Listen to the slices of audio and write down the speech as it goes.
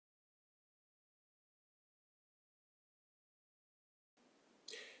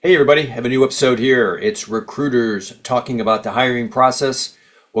Hey everybody, have a new episode here. It's recruiters talking about the hiring process,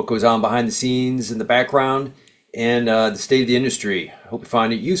 what goes on behind the scenes in the background, and the state of the industry. I hope you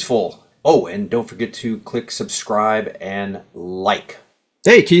find it useful. Oh, and don't forget to click subscribe and like.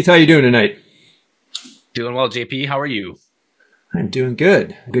 Hey Keith, how you doing tonight? Doing well, JP. How are you? I'm doing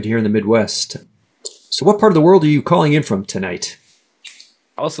good. Good here in the Midwest. So what part of the world are you calling in from tonight?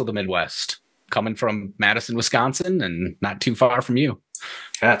 Also the Midwest. Coming from Madison, Wisconsin, and not too far from you.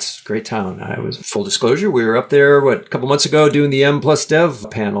 That's a great town. I was full disclosure. We were up there, a couple months ago doing the M plus Dev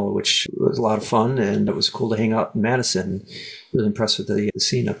panel, which was a lot of fun. And it was cool to hang out in Madison. Really impressed with the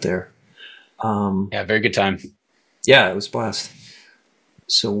scene up there. Yeah, very good time. Yeah, it was a blast.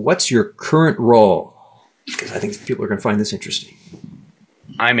 So what's your current role? Because I think people are going to find this interesting.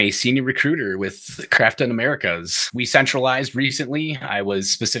 I'm a senior recruiter with Krafton Americas. We centralized recently. I was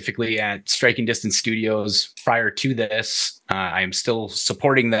specifically at Striking Distance Studios prior to this. I'm still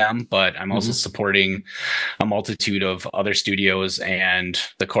supporting them, but I'm also supporting a multitude of other studios and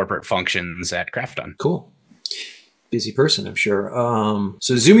the corporate functions at Krafton. Cool. Busy person, I'm sure.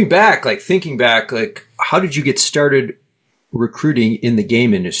 So zooming back, thinking back, how did you get started recruiting in the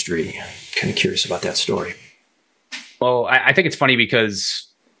game industry? Kind of curious about that story. Well, I think it's funny because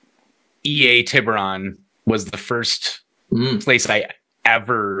EA Tiburon was the first place I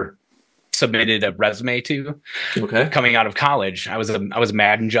ever submitted a resume to. Okay. Coming out of college, I was a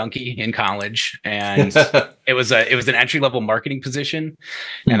Madden junkie in college, and it was an entry level marketing position,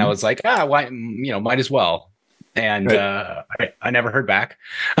 and I was like, why, might as well. And I never heard back.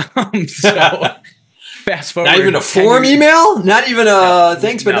 So fast forward, not even a form email, not even a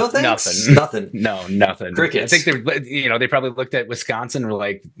thanks but no thanks, nothing. No, nothing. Crickets. I think they probably looked at Wisconsin and were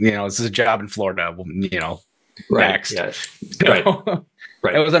like, this is a job in Florida. Next. Yeah. So,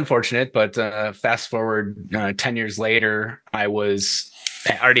 Right. It was unfortunate, but fast forward 10 years later, I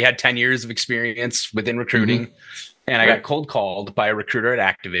already had 10 years of experience within recruiting, and I got cold called by a recruiter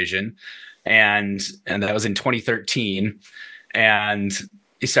at Activision, and that was in 2013, and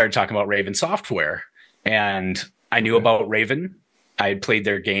he started talking about Raven Software. And I knew about Raven. I had played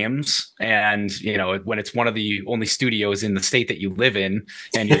their games, and when it's one of the only studios in the state that you live in,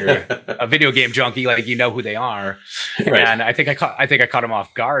 and you're a video game junkie, you know who they are. Right. And I think I caught him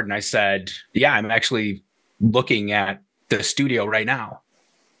off guard, and I said, "Yeah, I'm actually looking at the studio right now."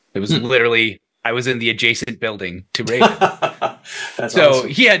 It was literally I was in the adjacent building to Raven. That's so awesome.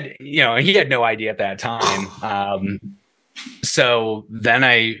 he had no idea at that time. So then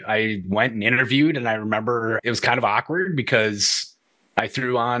I went and interviewed, and I remember it was kind of awkward because I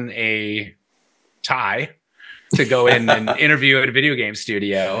threw on a tie to go in and interview at a video game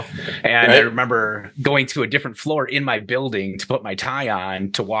studio. And I remember going to a different floor in my building to put my tie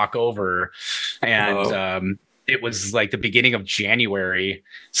on to walk over. And it was the beginning of January.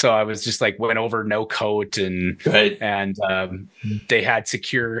 So I was just went over no coat and they had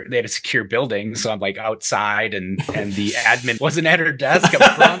a secure building. So I'm outside and the admin wasn't at her desk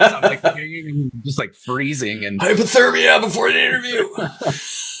up front. So I'm just freezing and hypothermia before the interview.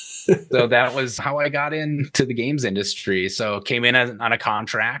 So that was how I got into the games industry. So came in on a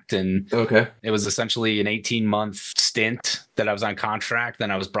contract, and it was essentially an 18-month stint that I was on contract.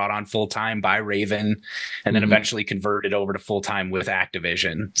 Then I was brought on full-time by Raven, and then eventually converted over to full-time with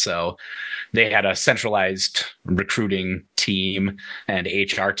Activision. So they had a centralized recruiting team and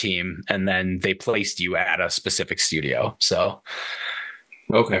HR team, and then they placed you at a specific studio. So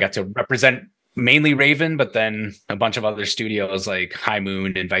I got to represent mainly Raven, but then a bunch of other studios like High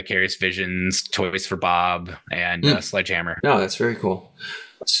Moon and Vicarious Visions, Toys for Bob, and Sledgehammer. No, that's very cool.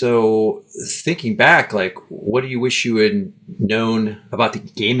 So thinking back, what do you wish you had known about the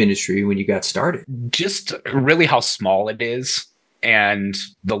game industry when you got started? Just really how small it is. And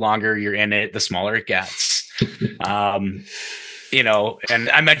the longer you're in it, the smaller it gets. And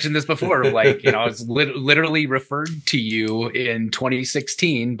I mentioned this before, I was literally referred to you in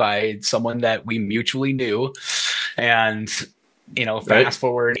 2016 by someone that we mutually knew. And, fast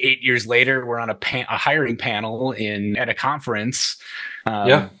forward 8 years later, we're on a hiring panel at a conference,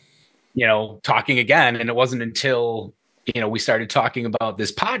 talking again. And it wasn't until, we started talking about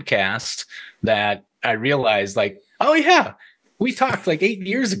this podcast that I realized oh yeah, we talked 8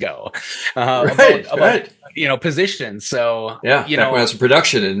 years ago about positions. So back when I was in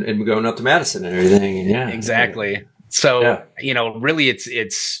production and going up to Madison and everything. And exactly. So really,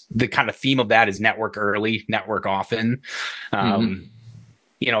 it's the kind of theme of that is network early, network often.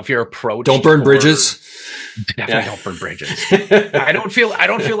 if you're approached, don't burn bridges. Definitely don't burn bridges. I don't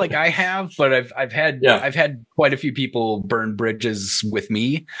feel like I have, but I've had quite a few people burn bridges with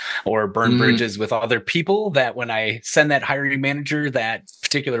me, or burn bridges with other people, that when I send that hiring manager that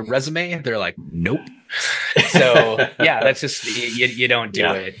particular resume, they're like, nope. So that's just, you don't do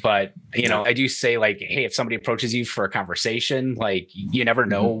it. But I do say, like, hey, if somebody approaches you for a conversation, like, you never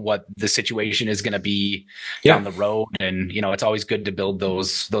know what the situation is going to be down the road. And, it's always good to build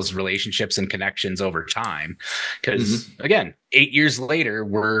those relationships and connections over time. Because again, 8 years later,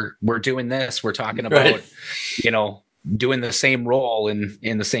 we're doing this, we're talking about, doing the same role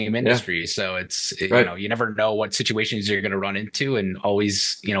in the same industry. So it's, you never know what situations you're going to run into, and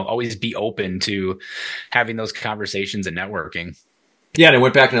always be open to having those conversations and networking. Yeah. And I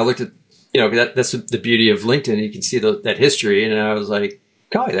went back and I looked at, that's the beauty of LinkedIn. You can see that history. And I was like,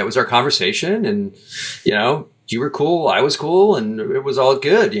 golly, that was our conversation. And, you were cool, I was cool, and it was all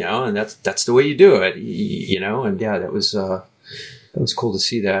good, and that's the way you do it, and that was cool to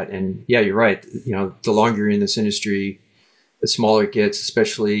see that. And you're right. The longer you're in this industry, the smaller it gets,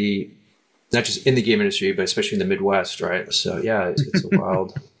 especially not just in the game industry, but especially in the Midwest. Right. So it's a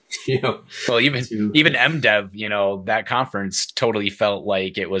wild, well, even MDev, that conference totally felt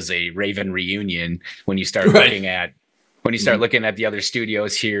like it was a Raven reunion when you start looking at the other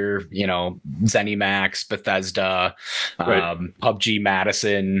studios here, ZeniMax, Bethesda, PUBG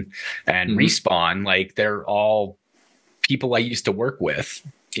Madison, and Respawn. Like, they're all people I used to work with.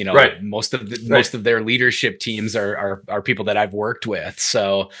 Most of their leadership teams are people that I've worked with.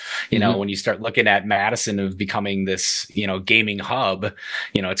 So, when you start looking at Madison of becoming this, gaming hub,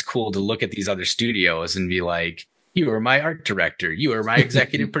 it's cool to look at these other studios and be like, you were my art director, you were my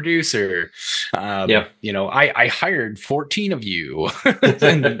executive producer. I hired 14 of you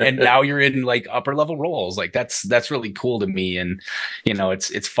and now you're in like upper level roles. Like, that's really cool to me. And,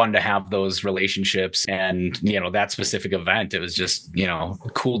 it's fun to have those relationships, and, that specific event, it was just,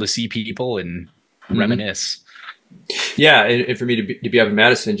 cool to see people and reminisce. Yeah. And for me to be up in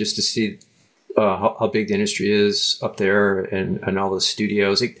Madison, just to see how big the industry is up there, and all the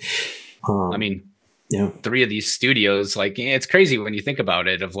studios. I mean, 3 of these studios, like, it's crazy when you think about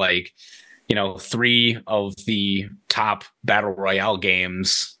it, of like, 3 of the top battle royale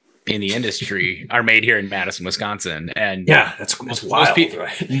games in the industry are made here in Madison, Wisconsin. And that's wild.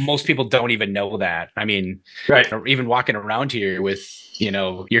 Most people don't even know that. I mean, even walking around here with,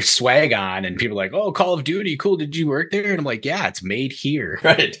 your swag on, and people are like, oh, Call of Duty, cool. Did you work there? And I'm like, yeah, it's made here.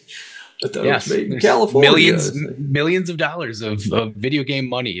 Right. Yes, made in California. Millions of dollars of video game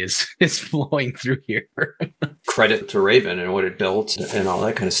money is flowing through here. Credit to Raven and what it built and all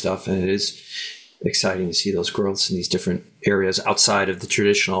that kind of stuff. And it is exciting to see those growths in these different areas outside of the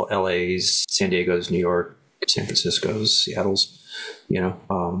traditional LAs, San Diego's, New York, San Francisco's, Seattle's.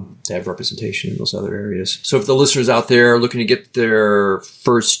 They have representation in those other areas. So if the listeners out there are looking to get their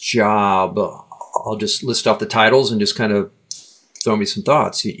first job, I'll just list off the titles and just kind of throw me some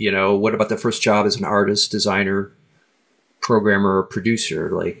thoughts. What about the first job as an artist, designer, programmer, producer?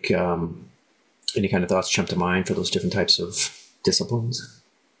 Like, any kind of thoughts jump to mind for those different types of disciplines?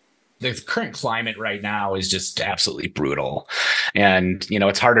 The current climate right now is just absolutely brutal. And,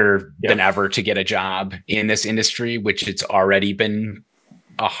 it's harder than ever to get a job in this industry, which it's already been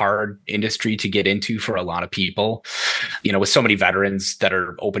a hard industry to get into for a lot of people. With so many veterans that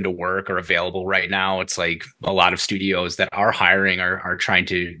are open to work or available right now, it's like a lot of studios that are hiring are trying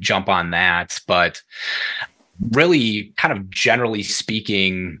to jump on that. But really, kind of generally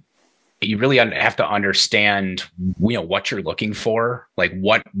speaking, you really have to understand, what you're looking for, like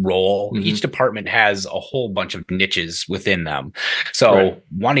what role. Each department has a whole bunch of niches within them. So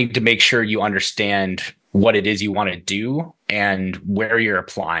wanting to make sure you understand what it is you want to do and where you're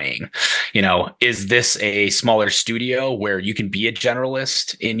applying. Is this a smaller studio where you can be a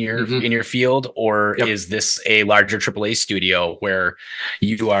generalist in your field, or is this a larger AAA studio where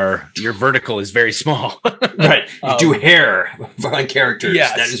your vertical is very small? Right. You do hair on characters.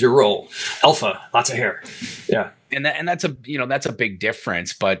 Yes. That is your role. Alpha, lots of hair. Yeah. And that's a big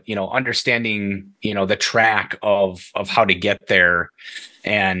difference, but understanding the track of how to get there.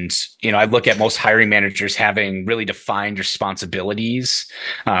 And I look at most hiring managers having really defined responsibilities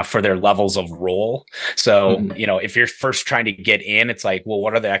for their levels of role. So if you're first trying to get in, it's like, well,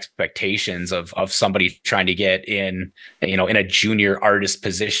 what are the expectations of somebody trying to get in in a junior artist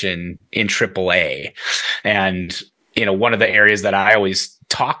position in AAA? And one of the areas that I always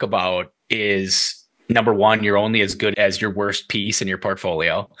talk about is, number one, you're only as good as your worst piece in your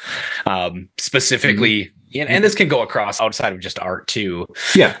portfolio. Specifically, and this can go across outside of just art too.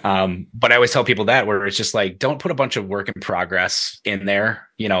 Yeah. But I always tell people that, where it's just like, don't put a bunch of work in progress in there,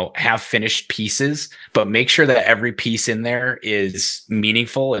 have finished pieces, but make sure that every piece in there is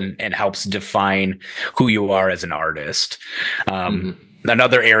meaningful and helps define who you are as an artist.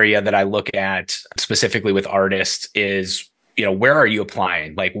 Another area that I look at specifically with artists is, where are you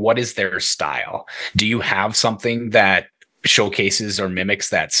applying? Like, what is their style? Do you have something that showcases or mimics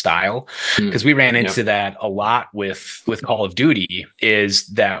that style? Because we ran into that a lot with Call of Duty, is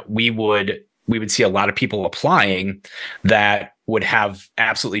that we would see a lot of people applying that would have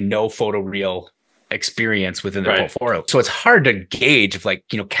absolutely no photoreal experience within their portfolio. So it's hard to gauge if, like,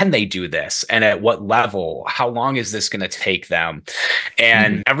 can they do this, and at what level, how long is this going to take them?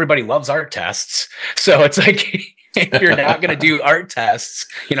 And everybody loves art tests. So it's like, if you're not going to do art tests,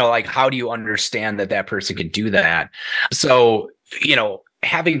 like, how do you understand that person can do that? So,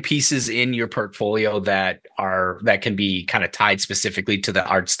 having pieces in your portfolio that can be kind of tied specifically to the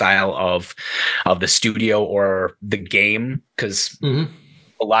art style of the studio or the game, because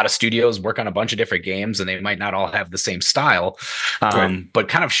a lot of studios work on a bunch of different games and they might not all have the same style. But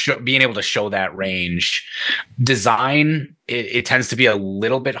kind of being able to show that range. Design, it tends to be a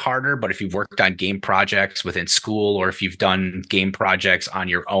little bit harder, but if you've worked on game projects within school, or if you've done game projects on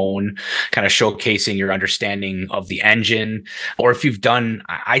your own, kind of showcasing your understanding of the engine, or if you've done,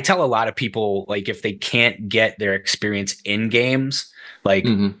 I tell a lot of people, like, if they can't get their experience in games, like,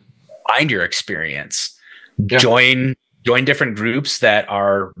 find your experience, join different groups that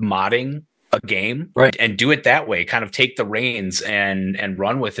are modding a game, and do it that way. Kind of take the reins and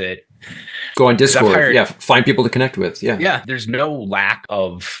run with it. Go on Discord. Find people to connect with. Yeah. There's no lack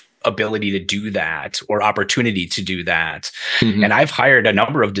of ability to do that or opportunity to do that. And I've hired a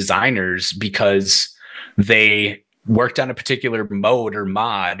number of designers because they worked on a particular mode or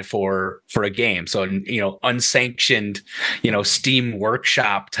mod for a game. So, unsanctioned, Steam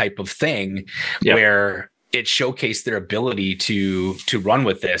workshop type of thing, where it showcased their ability to run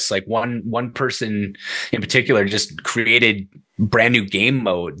with this. Like, one person in particular just created brand new game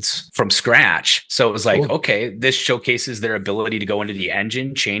modes from scratch. So it was like, okay, this showcases their ability to go into the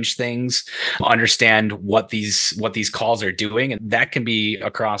engine, change things, understand what these calls are doing. And that can be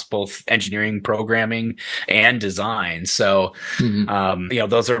across both engineering, programming, and design. So,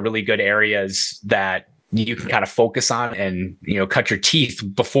 those are really good areas that you can kind of focus on and, cut your teeth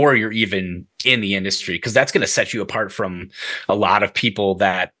before you're even in the industry, because that's going to set you apart from a lot of people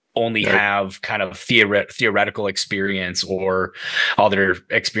that only have kind of theoretical experience or all their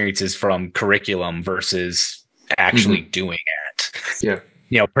experiences from curriculum versus actually doing it.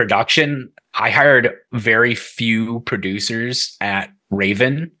 Production, I hired very few producers at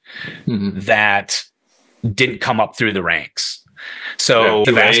Raven that didn't come up through the ranks. So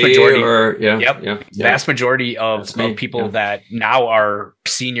the vast majority, vast majority of people that now are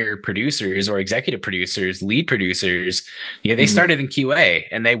senior producers or executive producers, lead producers, they started in QA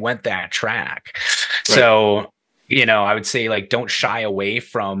and they went that track. So, I would say, like, don't shy away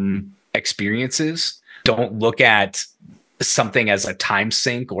from experiences. Don't look at something as a time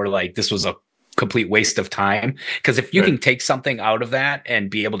sink or like this was a complete waste of time, because if you can take something out of that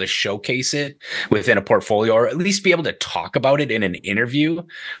and be able to showcase it within a portfolio, or at least be able to talk about it in an interview,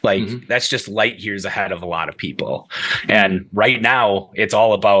 like that's just light years ahead of a lot of people. And right now it's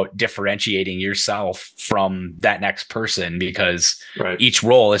all about differentiating yourself from that next person, because each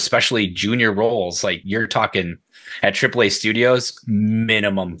role, especially junior roles, like you're talking at AAA studios,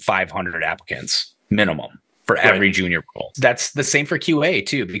 minimum 500 applicants, minimum, for every junior role. That's the same for QA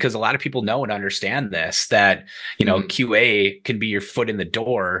too, because a lot of people know and understand this, that, QA can be your foot in the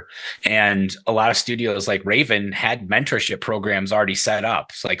door. And a lot of studios like Raven had mentorship programs already set up.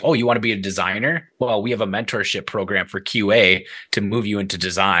 It's like, oh, you want to be a designer? Well, we have a mentorship program for QA to move you into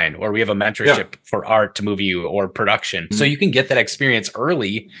design, or we have a mentorship for art to move you, or production. So you can get that experience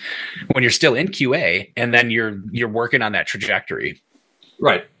early when you're still in QA, and then you're working on that trajectory.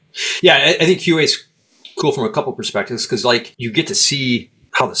 Right. Yeah, I think QA is cool from a couple perspectives, because like you get to see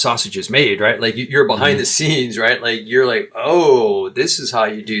how the sausage is made, right? Like you're behind the scenes, right? Like you're like, oh, this is how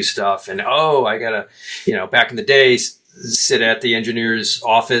you do stuff. And oh, I gotta, back in the day, sit at the engineer's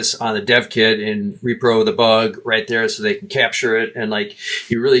office on the dev kit and repro the bug right there so they can capture it. And like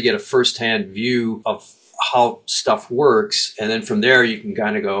you really get a firsthand view of how stuff works. And then from there you can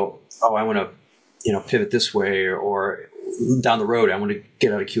kind of go, oh, I want to, pivot this way, or down the road, I want to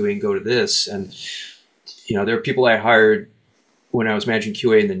get out of QA and go to this. And there are people I hired when I was managing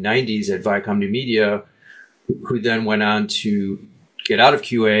QA in the 90s at Viacom New Media, who then went on to get out of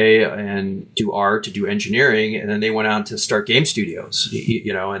QA and do art, to do engineering, and then they went on to start game studios,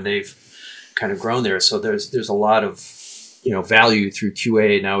 and they've kind of grown there. So there's a lot of, value through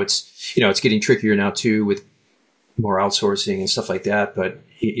QA. Now it's getting trickier now too with more outsourcing and stuff like that. But,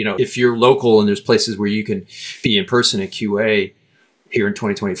 if you're local and there's places where you can be in person at QA here in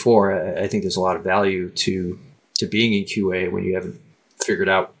 2024, I think there's a lot of value to being in QA when you haven't figured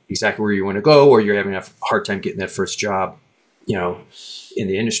out exactly where you want to go, or you're having a hard time getting that first job, in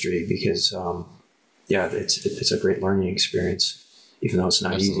the industry, because, it's a great learning experience, even though it's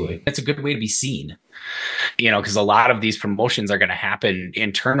not easy. It's a good way to be seen, because a lot of these promotions are going to happen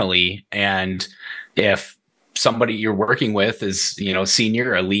internally. And if somebody you're working with is,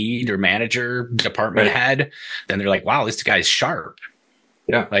 senior, a lead or manager, department head, then they're like, wow, this guy's sharp.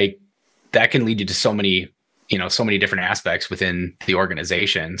 Yeah. Like that can lead you to so many different aspects within the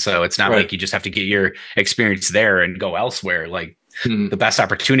organization. So it's not like you just have to get your experience there and go elsewhere. Like the best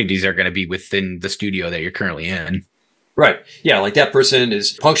opportunities are going to be within the studio that you're currently in. Right. Yeah. Like that person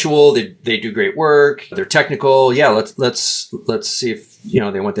is punctual. They do great work. They're technical. Yeah. Let's see if,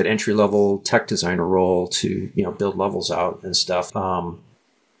 they want that entry level tech designer role to, build levels out and stuff.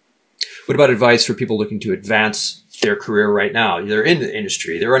 What about advice for people looking to advance their career right now? They're in the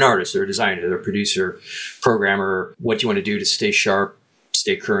industry. They're an artist. They're a designer. They're a producer, programmer. What do you want to do to stay sharp,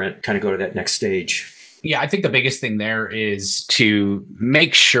 stay current, kind of go to that next stage? Yeah, I think the biggest thing there is to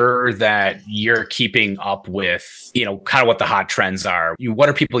make sure that you're keeping up with, kind of what the hot trends are. What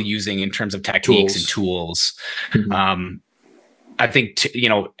are people using in terms of techniques and tools? Mm-hmm. I think,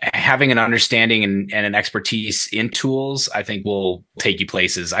 having an understanding and an expertise in tools, I think will take you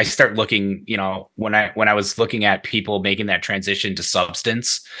places. I start looking, when I was looking at people making that transition to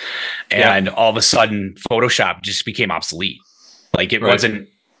Substance, and all of a sudden Photoshop just became obsolete. Like it wasn't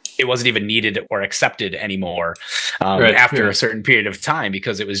even needed or accepted anymore after a certain period of time,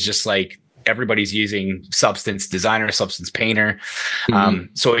 because it was just like everybody's using Substance Designer, Substance Painter.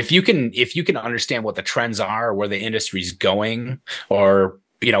 Mm-hmm. So if you can understand what the trends are, where the industry's going, or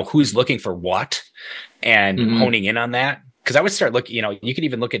who's looking for what, and honing in on that. Because I would start looking, you can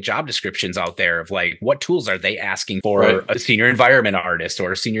even look at job descriptions out there of like, what tools are they asking for a senior environment artist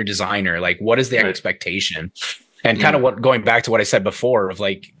or a senior designer? Like, what is the expectation? And kind of going back to what I said before of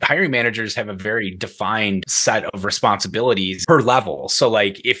like, hiring managers have a very defined set of responsibilities per level. So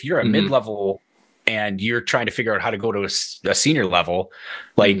like if you're a mid-level and you're trying to figure out how to go to a senior level,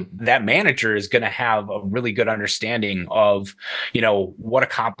 like that manager is going to have a really good understanding of, what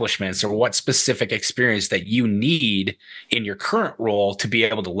accomplishments or what specific experience that you need in your current role to be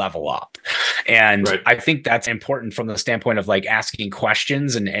able to level up. And I think that's important from the standpoint of like asking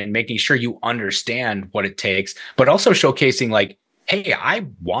questions and making sure you understand what it takes, but also showcasing like, hey, I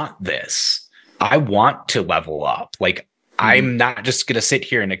want this. I want to level up. Like, I'm not just going to sit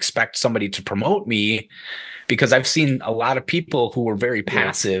here and expect somebody to promote me, because I've seen a lot of people who are very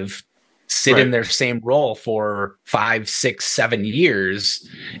passive sit in their same role for 5, 6, 7 years.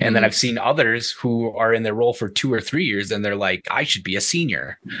 And then I've seen others who are in their role for 2 or 3 years and they're like, I should be a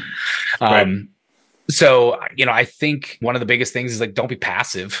senior. So, I think one of the biggest things is like, don't be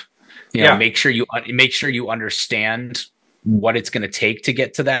passive, make sure you understand what it's going to take to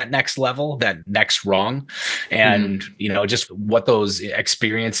get to that next level, that next rung, and just what those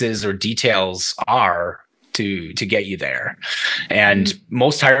experiences or details are to get you there. And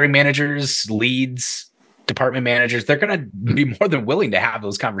most hiring managers, leads, department managers, they're going to be more than willing to have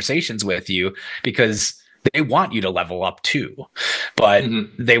those conversations with you, because they want you to level up too, but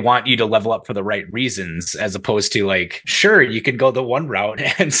they want you to level up for the right reasons, as opposed to like, sure, you can go the one route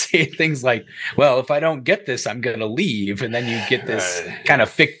and say things like, well, if I don't get this, I'm going to leave. And then you get this kind of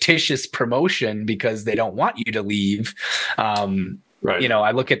fictitious promotion because they don't want you to leave.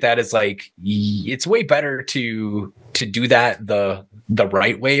 I look at that as like, it's way better to do that the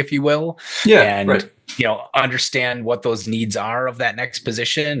right way, if you will. Understand what those needs are of that next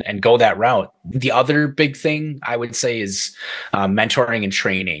position and go that route. The other big thing I would say is mentoring and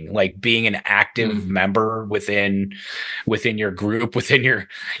training, like being an active member within your group, within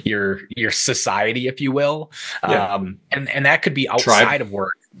your society, if you will. And that could be outside of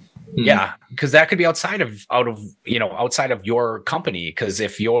work. Yeah, because that could be outside of your company. Because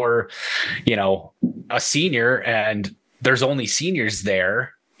if you're, a senior and there's only seniors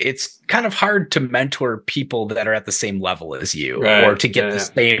there, it's kind of hard to mentor people that are at the same level as you, or to get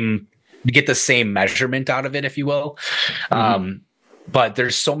the same measurement out of it, if you will. But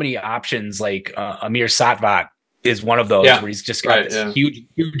there's so many options, like Amir Satvat is one of those where he's just got this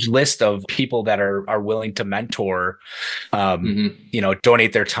huge list of people that are willing to mentor,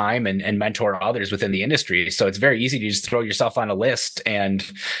 donate their time and mentor others within the industry. So it's very easy to just throw yourself on a list and,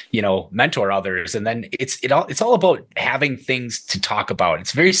 mentor others. And then it's all about having things to talk about.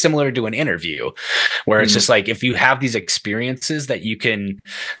 It's very similar to an interview where it's just like, if you have these experiences that you can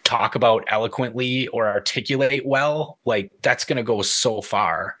talk about eloquently or articulate well, like that's going to go so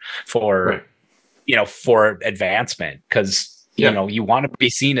far for for advancement, because you want to be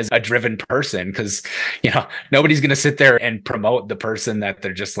seen as a driven person, because nobody's going to sit there and promote the person that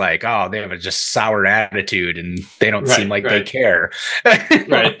they're just like, oh, they have a just sour attitude and they don't seem like they care.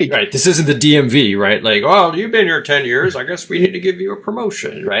 Right. This isn't the DMV, right? Like, oh, you've been here 10 years, I guess we need to give you a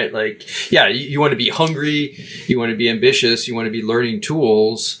promotion, right? Like, you want to be hungry, you want to be ambitious, you want to be learning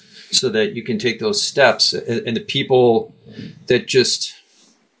tools so that you can take those steps. And the people that just,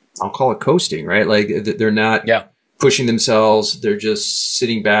 I'll call it coasting, right? Like they're not pushing themselves. They're just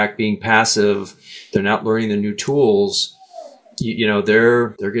sitting back, being passive. They're not learning the new tools. They're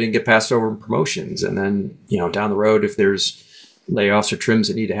going to get passed over in promotions. And then, down the road, if there's layoffs or trims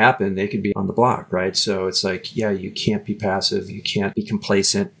that need to happen, they could be on the block, right? So it's like, you can't be passive. You can't be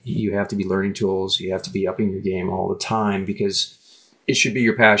complacent. You have to be learning tools. You have to be upping your game all the time, because it should be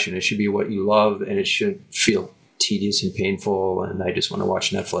your passion. It should be what you love, and it should feel tedious and painful, and I just want to watch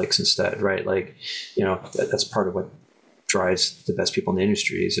Netflix instead, right? Like, that's part of what drives the best people in the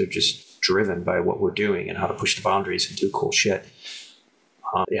industry, is they're just driven by what we're doing and how to push the boundaries and do cool shit.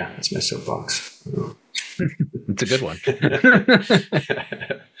 That's my soapbox. It's a good one.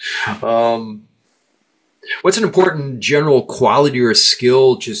 What's an important general quality or a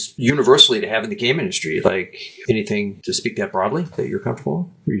skill just universally to have in the game industry? Like anything to speak that broadly that you're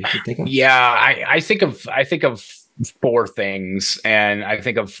comfortable or you can think of? Yeah, I think of four things, and I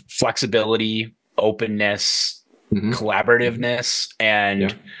think of flexibility, openness, collaborativeness,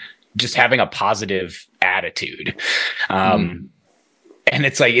 and just having a positive attitude. And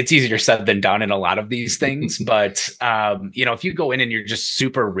it's like, it's easier said than done in a lot of these things. But, if you go in and you're just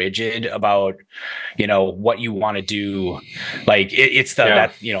super rigid about, what you want to do, like it's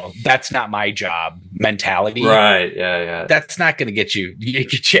that's not my job mentality. Right. Yeah. That's not going to get you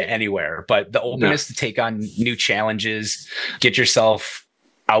anywhere. But the openness to take on new challenges, get yourself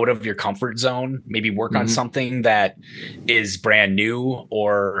out of your comfort zone, maybe work on something that is brand new,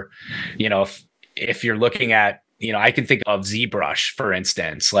 or, if you're looking at, I can think of ZBrush, for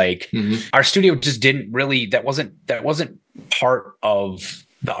instance. Like our studio just didn't really, that wasn't part of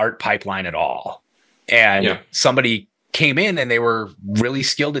the art pipeline at all. And somebody came in and they were really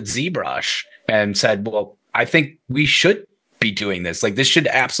skilled at ZBrush and said, well, I think we should be doing this. Like this should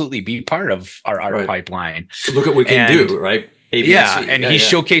absolutely be part of our art pipeline. Look at what we can do, right? He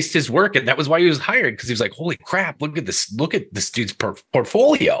showcased his work, and that was why he was hired, because he was like, holy crap, look at this dude's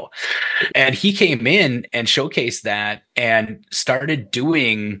portfolio. And he came in and showcased that and started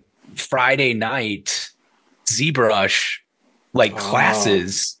doing Friday night ZBrush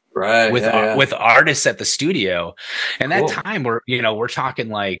classes with artists at the studio. And that time we're talking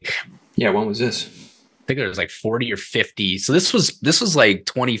like, when was this? I think it was like 40 or 50. So this was like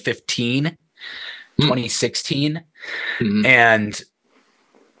 2015. 2016. And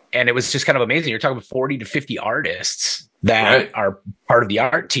it was just kind of amazing. You're talking about 40 to 50 artists that are part of the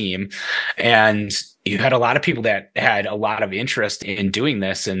art team. And you had a lot of people that had a lot of interest in doing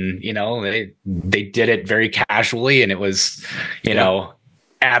this. And, they did it very casually, and it was,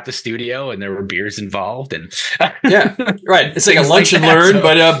 at the studio, and there were beers involved, and it's like a lunch and learn,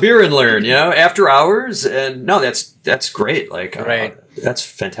 but a beer and learn, after hours. And no, that's great. Like, that's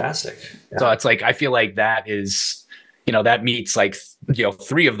fantastic. So it's like, I feel like that is, that meets like,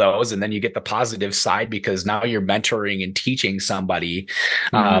 three of those, and then you get the positive side, because now you're mentoring and teaching somebody.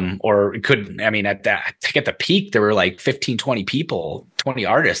 Or it could, at the peak, there were like 15, 20 people, 20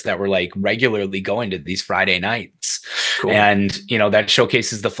 artists that were like regularly going to these Friday nights. Cool. And, that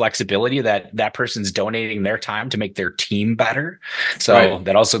showcases the flexibility that person's donating their time to make their team better. So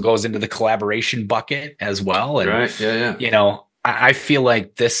that also goes into the collaboration bucket as well. And, I feel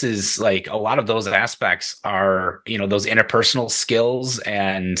like this is like a lot of those aspects are, those interpersonal skills,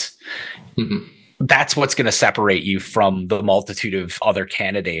 and that's what's going to separate you from the multitude of other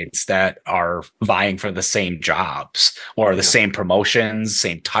candidates that are vying for the same jobs or the same promotions,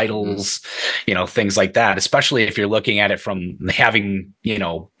 same titles, things like that, especially if you're looking at it from having,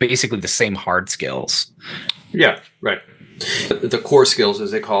 basically the same hard skills. Yeah, right. The core skills, as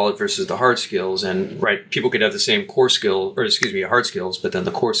they call it, versus the hard skills. And people could have the same hard skills, but then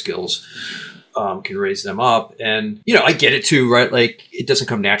the core skills can raise them up. And, I get it too, right? Like it doesn't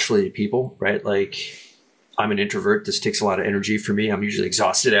come naturally to people, right? Like I'm an introvert. This takes a lot of energy for me. I'm usually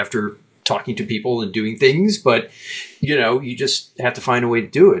exhausted after talking to people and doing things, but you just have to find a way to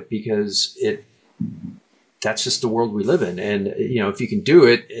do it because that's just the world we live in. And, if you can do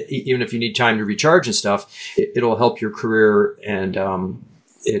it, even if you need time to recharge and stuff, it'll help your career, and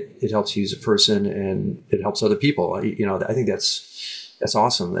it helps you as a person, and it helps other people. I think that's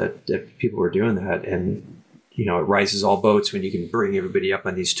awesome that people are doing that. And, it rises all boats when you can bring everybody up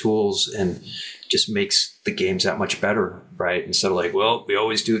on these tools, and just makes the games that much better, right? Instead of like, well, we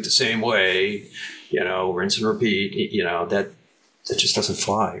always do it the same way, rinse and repeat, that just doesn't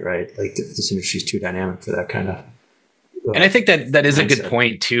fly, right? Like this industry is too dynamic for that kind of. And I think that is mindset. A good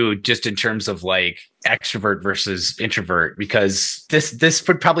point too, just in terms of like extrovert versus introvert, because this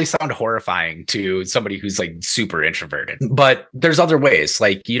would probably sound horrifying to somebody who's like super introverted, but there's other ways.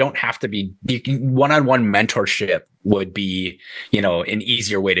 Like you don't have to be, one-on-one mentorship would be, an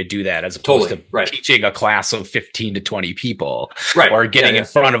easier way to do that as opposed to teaching a class of 15 to 20 people, or getting in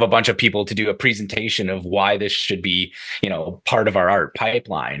front of a bunch of people to do a presentation of why this should be, part of our art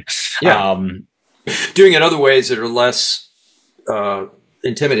pipeline. Yeah. Doing it other ways that are less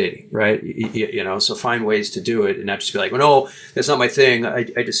intimidating, right? So find ways to do it and not just be like, well, no, that's not my thing. I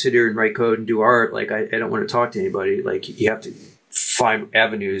just sit here and write code and do art. Like I don't want to talk to anybody. Like you have to find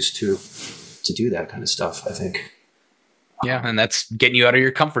avenues to do that kind of stuff, I think. Yeah, and that's getting you out of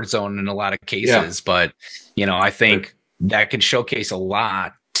your comfort zone in a lot of cases. Yeah. But, I think that can showcase a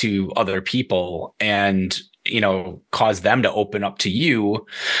lot to other people and, cause them to open up to you.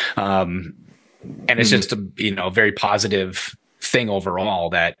 And it's just a very positive thing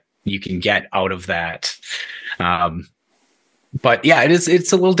overall that you can get out of that. But yeah,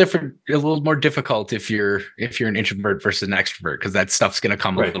 it's a little different, a little more difficult if you're an introvert versus an extrovert, because that stuff's going to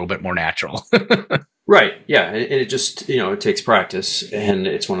come a little bit more natural. Right. Yeah. And it just, it takes practice, and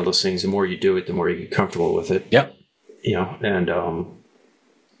it's one of those things, the more you do it, the more you get comfortable with it. Yep. And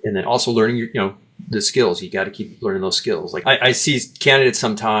then also learning the skills. You got to keep learning those skills. Like I see candidates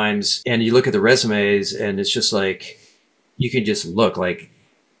sometimes, and you look at the resumes, and it's just like, you can just look like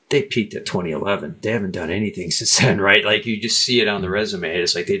they peaked at 2011. They haven't done anything since then, right? Like you just see it on the resume.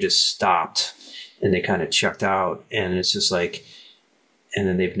 It's like they just stopped and they kind of checked out, and it's just like, and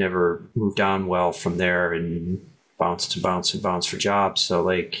then they've never moved on well from there, and bounce for jobs. So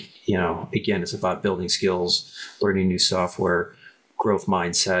like, again, it's about building skills, learning new software, growth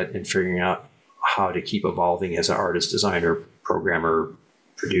mindset, and figuring out how to keep evolving as an artist, designer, programmer,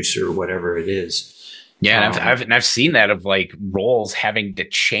 producer, whatever it is. Yeah, and I've seen that of like roles having to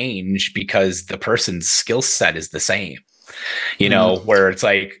change because the person's skill set is the same. Where it's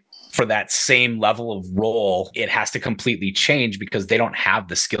like for that same level of role, it has to completely change because they don't have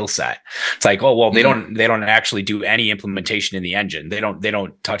the skill set. It's like, oh well, they don't actually do any implementation in the engine. They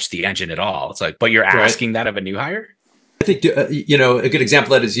don't touch the engine at all. It's like, but you're asking that of a new hire? I think, a good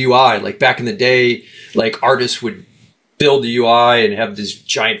example of that is UI. Like back in the day, like artists would build the UI and have these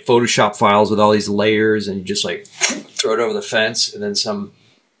giant Photoshop files with all these layers and just like throw it over the fence. And then some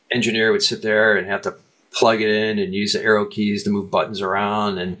engineer would sit there and have to plug it in and use the arrow keys to move buttons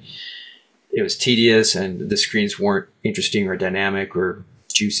around. And it was tedious, and the screens weren't interesting or dynamic or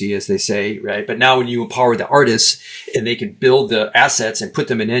juicy, as they say, right? But now when you empower the artists and they can build the assets and put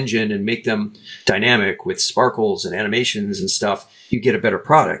them in engine and make them dynamic with sparkles and animations and stuff, you get a better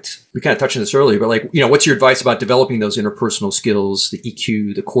product. We kind of touched on this earlier, but like, what's your advice about developing those interpersonal skills, the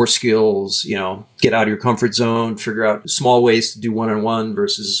EQ, the core skills, get out of your comfort zone, figure out small ways to do one-on-one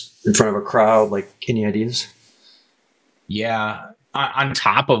versus in front of a crowd? Like, any ideas? Yeah. On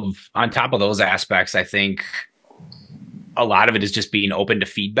top of those aspects, I think a lot of it is just being open to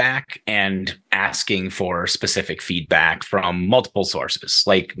feedback and asking for specific feedback from multiple sources,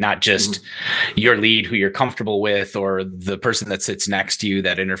 like not just your lead who you're comfortable with or the person that sits next to you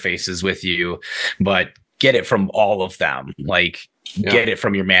that interfaces with you, but get it from all of them. Like get it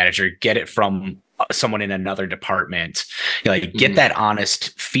from your manager, get it from someone in another department, like get that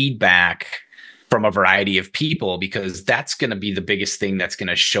honest feedback from a variety of people, because that's going to be the biggest thing that's going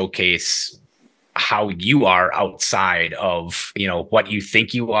to showcase how you are outside of, what you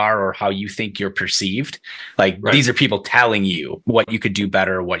think you are or how you think you're perceived. Like these are people telling you what you could do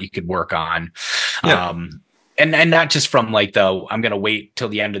better, what you could work on. Yeah. And not just from like I'm going to wait till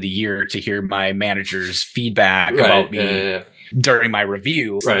the end of the year to hear my manager's feedback about me during my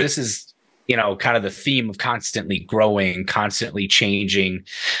review. This is, kind of the theme of constantly growing, constantly changing,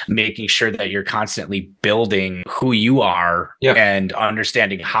 making sure that you're constantly building who you are and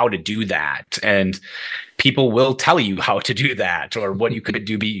understanding how to do that. And people will tell you how to do that or what you could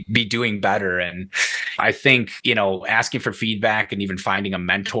be doing better. And I think, asking for feedback and even finding a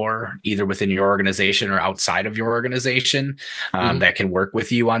mentor either within your organization or outside of your organization that can work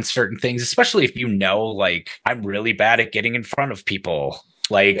with you on certain things, especially if like, I'm really bad at getting in front of people.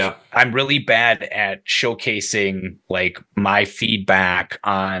 Like, I'm really bad at showcasing like my feedback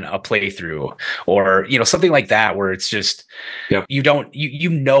on a playthrough or, something like that, where it's just, you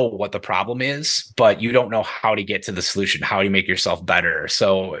know what the problem is, but you don't know how to get to the solution, how to make yourself better.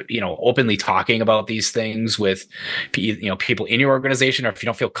 So, openly talking about these things with, people in your organization, or if you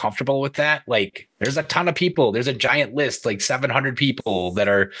don't feel comfortable with that, like there's a ton of people, there's a giant list, like 700 people that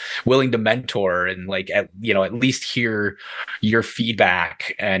are willing to mentor and like, at least hear your feedback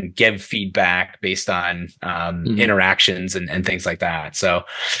and give feedback based on interactions and things like that. So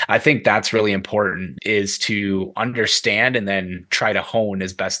I think that's really important, is to understand and then try to hone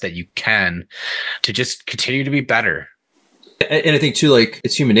as best that you can to just continue to be better. And I think too, like,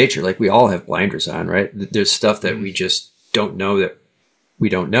 it's human nature. Like, we all have blinders on, right? There's stuff that we just don't know that we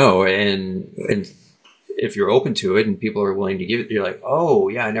don't know. And if you're open to it and people are willing to give it, you're like, oh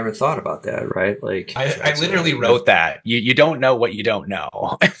yeah, I never thought about that. Right. Like, I literally wrote that you don't know what you don't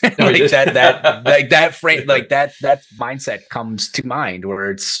know. Like that frame, like that mindset comes to mind,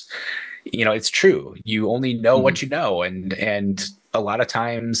 where it's, it's true. You only know what you know. And a lot of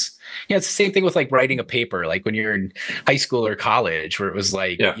times, it's the same thing with like writing a paper, like when you're in high school or college, where it was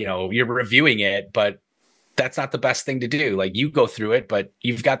like, you're reviewing it, but that's not the best thing to do. Like, you go through it, but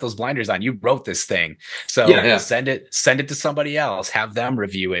you've got those blinders on. You wrote this thing. So send it to somebody else, have them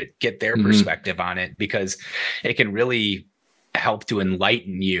review it, get their perspective on it, because it can really help to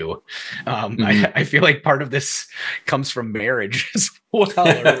enlighten you. I feel like part of this comes from marriage as well,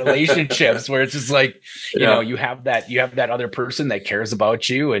 or relationships, where it's just like, you have that other person that cares about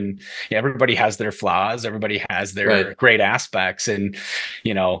you, and everybody has their flaws, everybody has their great aspects, and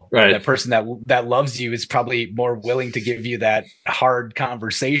that person that loves you is probably more willing to give you that hard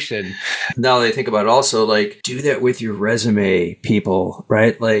conversation. Now that I think about it, also, like, do that with your resume, people,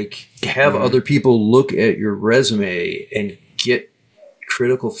 right? Like, have other people look at your resume and get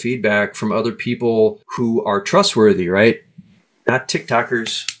critical feedback from other people who are trustworthy, right? Not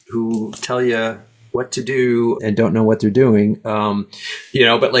TikTokers who tell you what to do and don't know what they're doing.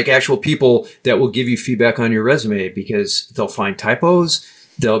 But like actual people that will give you feedback on your resume, because they'll find typos.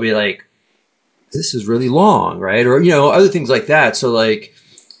 They'll be like, this is really long, right? Or, other things like that. So like,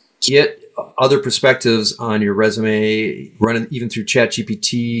 get other perspectives on your resume, running even through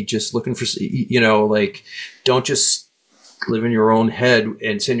ChatGPT, just looking for, like, don't just live in your own head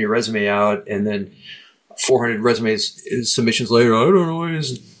and send your resume out, and then 400 submissions later, I don't know why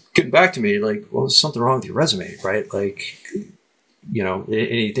he's getting back to me. Like, well, there's something wrong with your resume, right? Like,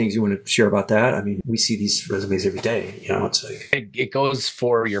 any things you want to share about that? I mean, we see these resumes every day. It's like it goes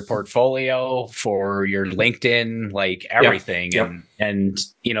for your portfolio, for your LinkedIn, like everything. And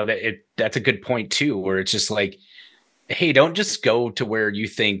that's a good point too, where it's just like, hey, don't just go to where you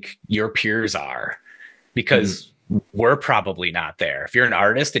think your peers are, because we're probably not there. If you're an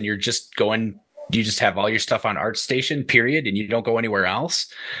artist and you just have all your stuff on ArtStation, period, and you don't go anywhere else,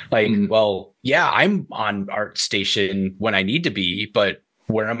 like, well, yeah, I'm on ArtStation when I need to be, but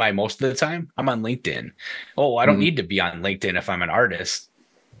where am I most of the time? I'm on LinkedIn. Oh, I don't need to be on LinkedIn if I'm an artist.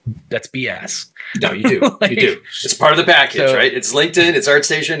 That's BS. No, you do. You do. It's part of the package, right? It's LinkedIn, it's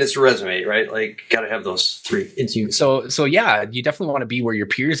ArtStation, it's your resume, right? Like, got to have those three. So yeah, you definitely want to be where your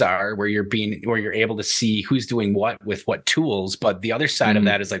peers are, where you're able to see who's doing what with what tools. But the other side of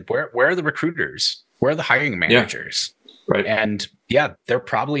that is like, where are the recruiters? Where are the hiring managers? Right. And they're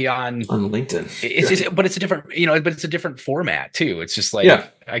probably on LinkedIn. But it's a different, but it's a different format too. It's just like,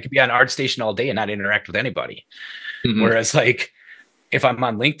 I could be on ArtStation all day and not interact with anybody. Whereas like, if I'm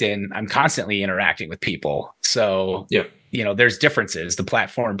on LinkedIn, I'm constantly interacting with people. So, there's differences. The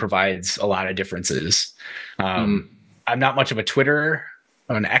platform provides a lot of differences. I'm not much of a Twitterer.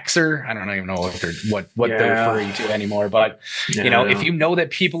 I'm an Xer. I don't even know what they're referring to anymore. But, if you know that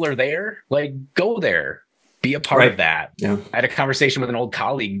people are there, like, go there. Be a part of that. I had a conversation with an old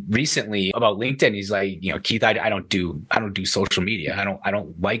colleague recently about LinkedIn. He's like, Keith, I don't do social media. I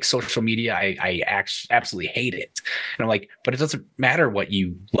don't like social media. I absolutely hate it. And I'm like, but it doesn't matter what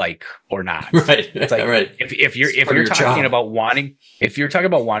you like or not. Right. It's like, right. If you're talking about wanting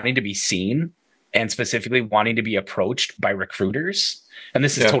to be seen, and specifically wanting to be approached by recruiters, and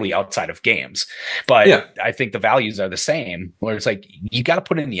this is totally outside of games, but I think the values are the same, where it's like, you got to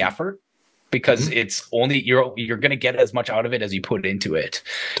put in the effort. because it's only you're going to get as much out of it as you put into it.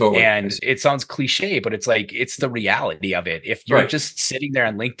 Totally. And it sounds cliche, but it's like, it's the reality of it. If you're just sitting there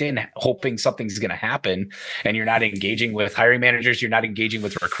on LinkedIn hoping something's going to happen, and you're not engaging with hiring managers, you're not engaging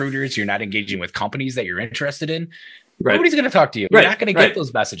with recruiters, you're not engaging with companies that you're interested in, nobody's going to talk to you. You're not going to get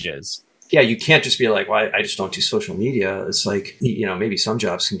those messages. Yeah, you can't just be like, well, I just don't do social media. It's like, maybe some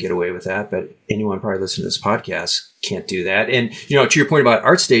jobs can get away with that, but anyone probably listening to this podcast can't do that. And, to your point about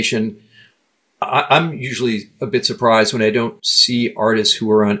ArtStation, I'm usually a bit surprised when I don't see artists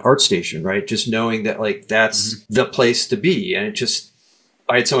who are on ArtStation, right? Just knowing that, like, that's the place to be. And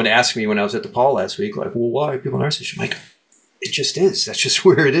I had someone ask me when I was at DePaul last week, like, well, why are people on ArtStation? I'm like, it just is. That's just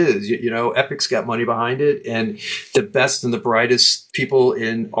where it is. Epic's got money behind it, and the best and the brightest people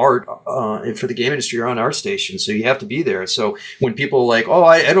in art for the game industry are on ArtStation. So you have to be there. So when people are like, oh,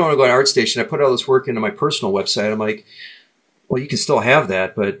 I don't want to go on ArtStation, I put all this work into my personal website. I'm like, well, you can still have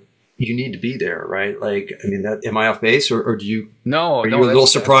that, but you need to be there, right? Like, I mean, am I off base, or do you? No, are you a little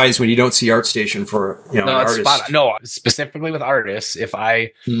surprised when you don't see ArtStation for an artist? No, specifically with artists, if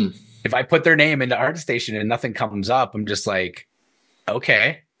I put their name into ArtStation and nothing comes up, I'm just like,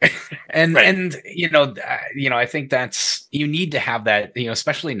 okay. and I think that's, you need to have that,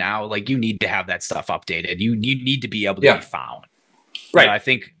 especially now, like, you need to have that stuff updated. You need to be able to be found. Right. I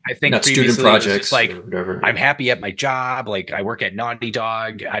think not student projects, like, I'm happy at my job. Like, I work at Naughty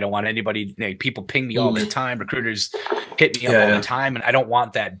Dog. I don't want anybody, people ping me all the time. Recruiters hit me up all the time, and I don't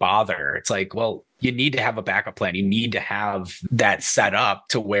want that bother. It's like, well, you need to have a backup plan. You need to have that set up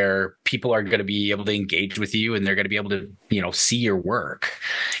to where people are going to be able to engage with you, and they're going to be able to, see your work.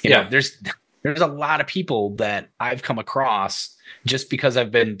 You know, there's a lot of people that I've come across just because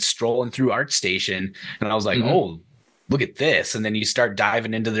I've been strolling through ArtStation, and I was like, oh, look at this. And then you start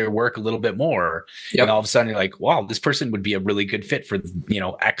diving into their work a little bit more. And all of a sudden you're like, wow, this person would be a really good fit for,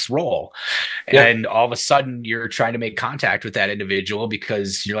 X role. And all of a sudden you're trying to make contact with that individual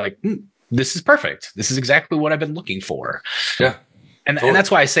because you're like, this is perfect. This is exactly what I've been looking for. Yeah. And that's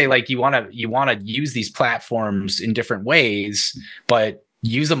why I say, like, you want to use these platforms in different ways, but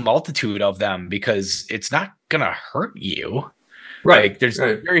use a multitude of them, because it's not going to hurt you. Right. Like, there's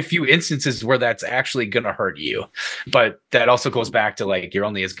very few instances where that's actually going to hurt you. But that also goes back to, like, you're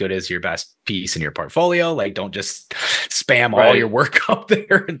only as good as your best piece in your portfolio. Like, don't just spam all your work up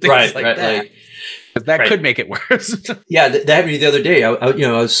there and things like that. Like, that could make it worse. That happened to me the other day. I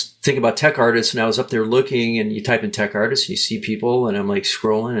was thinking about tech artists, and I was up there looking, and you type in tech artists, and you see people, and I'm like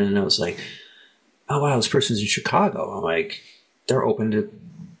scrolling, and I was like, oh, wow, this person's in Chicago. I'm like, they're open to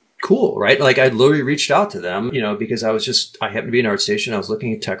cool, right? Like, I literally reached out to them, because I happened to be in ArtStation. I was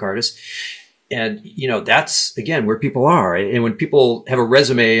looking at tech artists, and, that's, again, where people are. And when people have a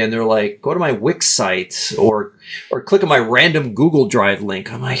resume and they're like, go to my Wix site or click on my random Google Drive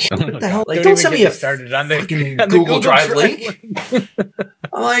link. I'm like, what the hell? Like, don't send me a fucking Google Drive link.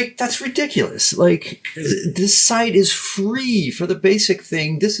 I'm like, that's ridiculous. Like, this site is free for the basic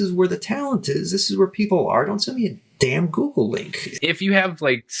thing. This is where the talent is. This is where people are. Don't send me a damn Google link. If you have,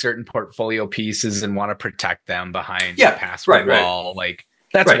 like, certain portfolio pieces and want to protect them behind the password wall, like,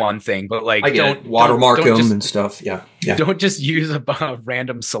 that's one thing. But, like, don't watermark them and stuff. Yeah. Don't just use a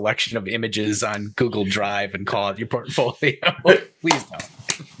random selection of images on Google Drive and call it your portfolio. Please don't.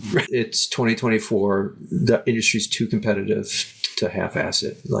 It's 2024. The industry's too competitive to half-ass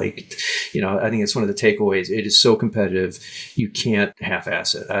it. Like, I think it's one of the takeaways. It is so competitive, you can't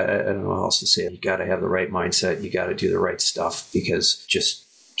half-ass it. I don't know how else to say it. You got to have the right mindset. You got to do the right stuff, because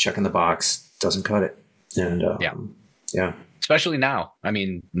just checking the box doesn't cut it. And especially now. I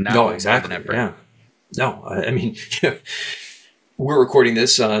mean, now. No, exactly. Yeah. No, I mean, we're recording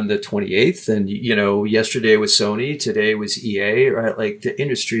this on the 28th, and, yesterday was Sony, today was EA, right? Like, the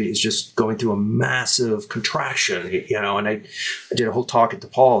industry is just going through a massive contraction, and I did a whole talk at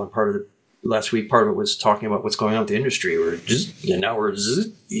DePaul, and last week, part of it was talking about what's going on with the industry. We're just,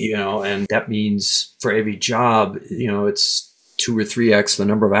 and that means for every job, it's 2 or 3x the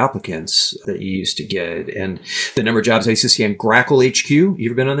number of applicants that you used to get. And the number of jobs I used to see on Grackle HQ. You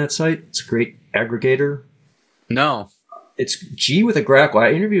ever been on that site? It's a great aggregator. No. It's G with a Grackle.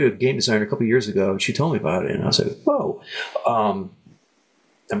 I interviewed a game designer a couple of years ago, and she told me about it, and I was like, whoa.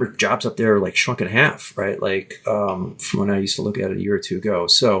 Number of jobs up there, like, shrunk in half, right? Like, from when I used to look at it a year or two ago.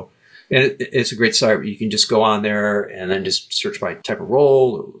 So, and it's a great site where you can just go on there and then just search by type of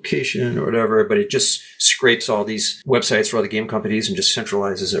role or location or whatever, but it just scrapes all these websites for all the game companies and just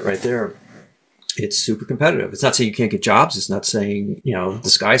centralizes it right there. It's super competitive. It's not saying you can't get jobs. It's not saying, the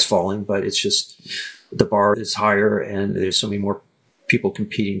sky's falling, but it's just the bar is higher, and there's so many more people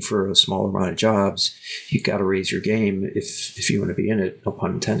competing for a small amount of jobs, you got to raise your game if you want to be in it. No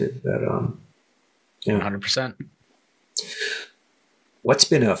pun intended. But yeah, 100%. What's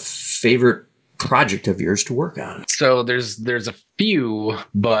been a favorite project of yours to work on? So there's a few,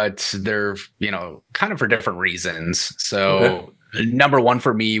 but they're, kind of for different reasons. So number one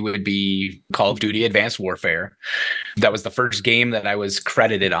for me would be Call of Duty Advanced Warfare. That was the first game that I was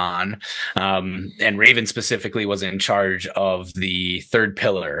credited on. And Raven specifically was in charge of the third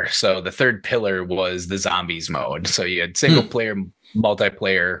pillar. So the third pillar was the zombies mode. So you had single player,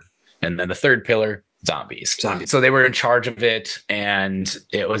 multiplayer, and then the third pillar, zombies. So they were in charge of it, and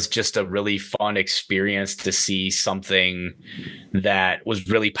it was just a really fun experience to see something that was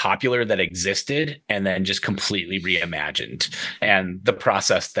really popular that existed and then just completely reimagined, and the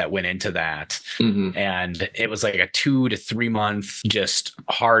process that went into that. And it was like a 2 to 3 month just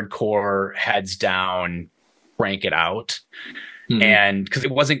hardcore heads down, crank it out. And because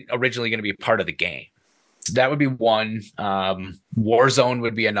it wasn't originally going to be part of the game. So that would be one. Warzone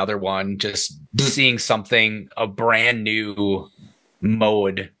would be another one. Just seeing something, a brand new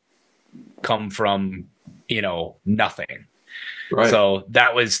mode come from, nothing. Right. So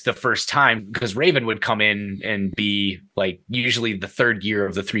that was the first time, because Raven would come in and be like usually the third year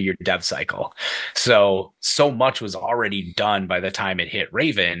of the 3-year dev cycle. So much was already done by the time it hit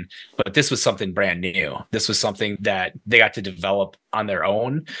Raven, but this was something brand new. This was something that they got to develop on their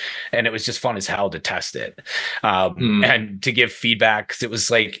own, and it was just fun as hell to test it and to give feedback, because it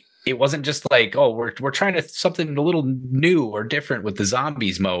was like, it wasn't just like, oh, we're trying to something a little new or different with the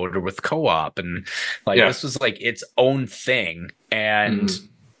zombies mode or with co-op, and this was like its own thing, and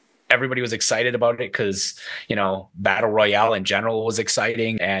everybody was excited about it because Battle Royale in general was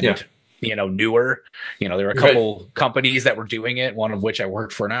exciting and newer. There were a couple companies that were doing it, one of which I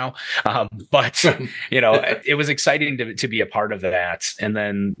work for now. But it was exciting to be a part of that. And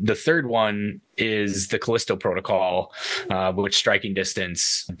then the third one is the Callisto Protocol, which Striking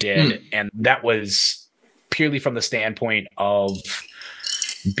Distance did. And that was purely from the standpoint of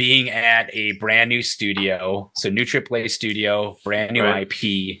being at a brand new studio. So new AAA studio, brand new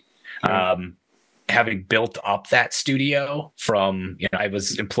IP. Having built up that studio from, I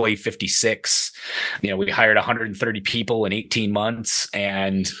was employee 56, we hired 130 people in 18 months.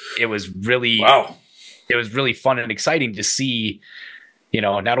 And it was really, it was really fun and exciting to see,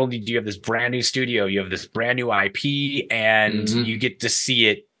 not only do you have this brand new studio, you have this brand new IP, and you get to see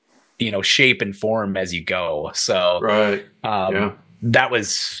it, shape and form as you go. So, that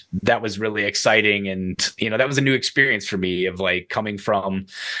was really exciting. And, that was a new experience for me of like coming from,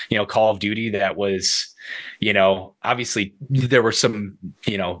 Call of Duty. That was, obviously there were some,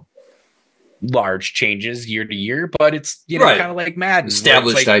 large changes year to year, but it's, kind of like Madden.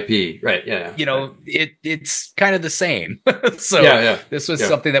 Established like, IP. Right. Yeah. It's kind of the same. So this was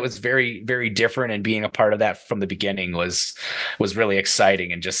something that was very, very different. And being a part of that from the beginning was really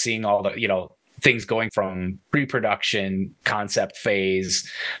exciting. And just seeing all the, things going from pre-production concept phase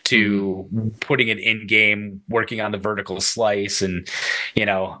to putting it in game, working on the vertical slice. And,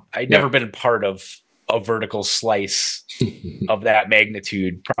 I'd never been part of a vertical slice of that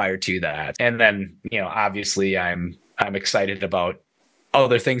magnitude prior to that. And then, obviously I'm excited about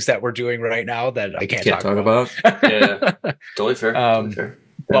other things that we're doing right now that I can't talk about. Totally fair. Totally fair.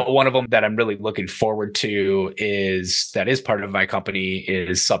 But one of them that I'm really looking forward to that is part of my company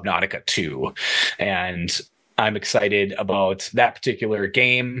is Subnautica 2. And I'm excited about that particular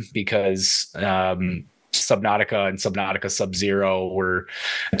game because Subnautica and Subnautica Sub-Zero were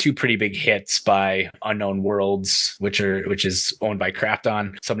two pretty big hits by Unknown Worlds, which is owned by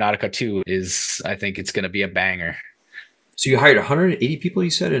Krafton. Subnautica 2 is, I think it's going to be a banger. So you hired 180 people, you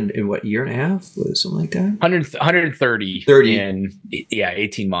said, in what, year and a half? Was something like that? 130 in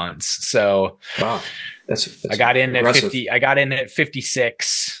 18 months. So wow, that's I got in impressive. at 50. I got in at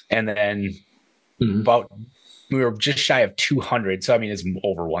 56, and then we were just shy of 200. So I mean, it's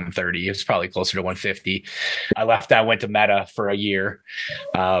over 130. It's probably closer to 150. I left. I went to Meta for a year,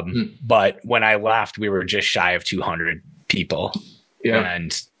 but when I left, we were just shy of 200 people,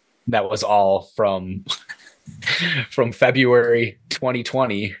 and that was all from February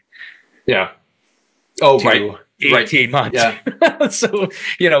 2020 to 18 months. So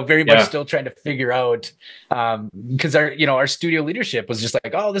very much still trying to figure out, because our studio leadership was just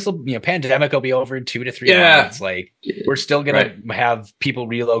like, oh, this will pandemic will be over in 2 to 3 months, like we're still gonna have people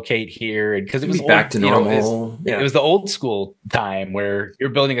relocate here, and because it was back to normal. It was the old school time where you're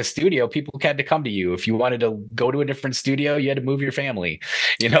building a studio, people had to come to you. If you wanted to go to a different studio, you had to move your family,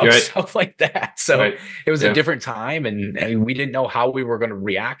 stuff like that. So it was a different time, and we didn't know how we were going to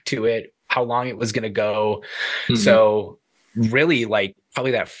react to it, how long it was going to go. So really like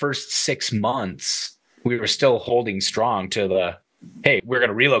probably that first 6 months, we were still holding strong to the, hey, we're going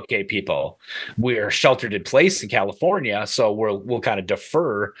to relocate people. We're sheltered in place in California, so we'll kind of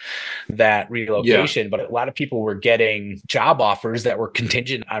defer that relocation. But a lot of people were getting job offers that were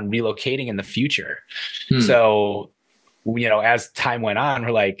contingent on relocating in the future. So, you know, as time went on,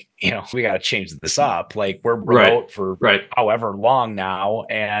 we're like, you know, we got to change this up. Like, we're remote for however long now,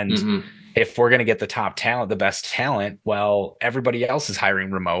 and if we're going to get the top talent, the best talent, well, everybody else is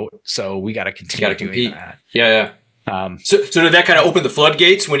hiring remote, so we got to continue doing that. So did that kind of open the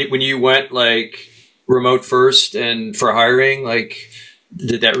floodgates when you went like remote first and for hiring? Like,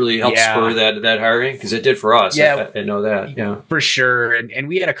 did that really help spur that hiring? Because it did for us. I know that. Yeah, for sure. And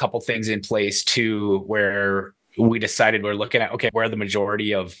we had a couple things in place too, where we decided we're looking at, okay, where the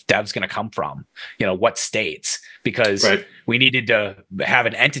majority of devs going to come from, you know, what states, because we needed to have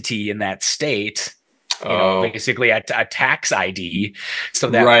an entity in that state, you know, basically a tax ID, so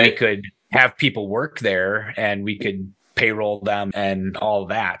that we could have people work there and we could payroll them and all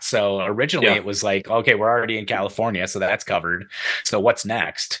that. So originally it was like, okay, we're already in California, so that's covered. So what's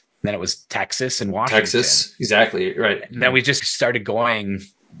next? Then it was Texas and Washington. Texas, exactly, right. And then we just started going,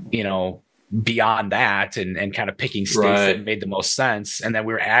 you know, beyond that and kind of picking states that made the most sense. And then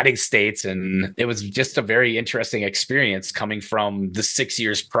we were adding states, and it was just a very interesting experience coming from the 6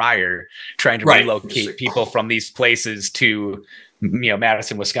 years prior, trying to relocate people from these places to, you know,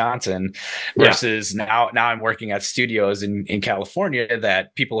 Madison, Wisconsin, versus now I'm working at studios in California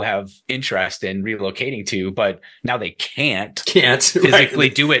that people have interest in relocating to, but now they can't physically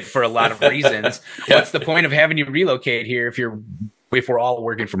do it for a lot of reasons. What's the point of having you relocate here if we're all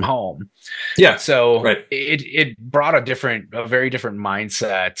working from home? So it brought a very different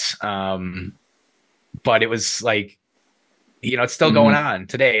mindset. But it was like, you know, it's still going on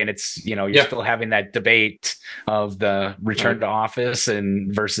today, and it's, you know, you're still having that debate of the return to office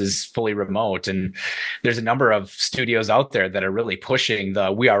and versus fully remote. And there's a number of studios out there that are really pushing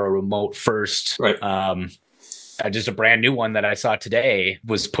we are a remote first. Just a brand new one that I saw today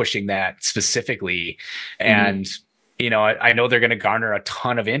was pushing that specifically. And, you know, I know they're going to garner a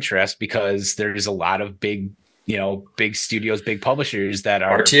ton of interest because there's a lot of big studios, big publishers that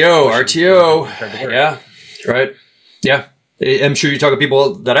are RTO. I'm sure you talk to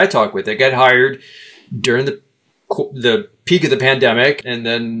people that I talk with that get hired during the peak of the pandemic, and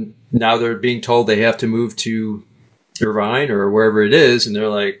then now they're being told they have to move to Irvine or wherever it is, and they're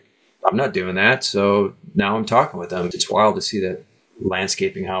like, I'm not doing that. So now I'm talking with them. It's wild to see that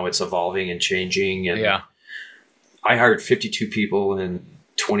landscaping, how it's evolving and changing. And I hired 52 people in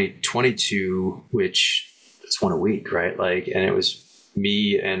 2022, which it's one a week, right? Like, and it was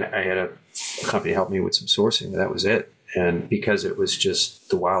me, and I had a company help me with some sourcing. That was it. And because it was just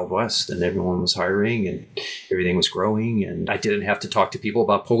the Wild West and everyone was hiring and everything was growing, and I didn't have to talk to people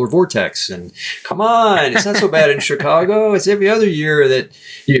about polar vortex and come on, it's not so bad in Chicago. It's every other year that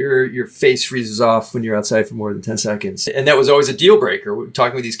your face freezes off when you're outside for more than 10 seconds. And that was always a deal breaker. We're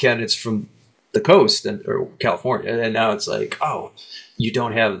talking with these candidates from the coast or California. And now it's like, oh, you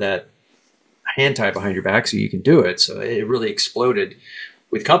don't have that hand tie behind your back, so you can do it. So it really exploded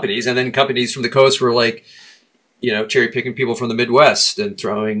with companies. And then companies from the coast were like, you know, cherry picking people from the Midwest and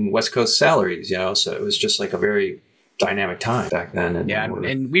throwing West Coast salaries, you know, so it was just like a very dynamic time back then. And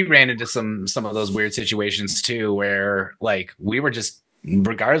and we ran into some of those weird situations too, where like we were just,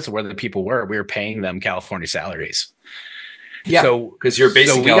 regardless of where the people were, we were paying them California salaries. So because you're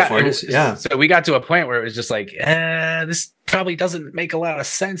based in California. So we got to a point where it was just like, this probably doesn't make a lot of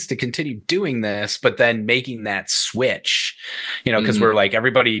sense to continue doing this, but then making that switch, you know, because we're like,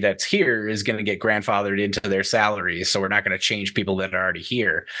 everybody that's here is going to get grandfathered into their salaries. So we're not going to change people that are already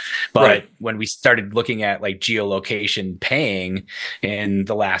here. But when we started looking at like geolocation paying in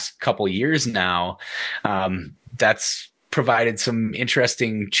the last couple of years now, that's provided some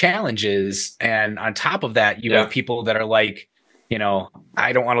interesting challenges. And on top of that, you have people that are like, you know,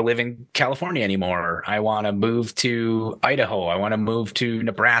 I don't want to live in California anymore. I want to move to Idaho. I want to move to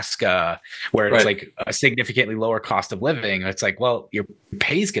Nebraska, where it's like a significantly lower cost of living. It's like, well, your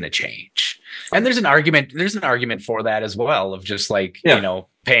pay is going to change. And there's an argument for that as well, of just like, you know,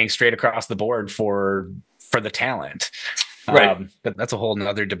 paying straight across the board for the talent. But that's a whole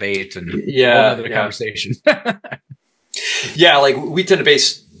nother debate and a whole other conversation. Like we tend to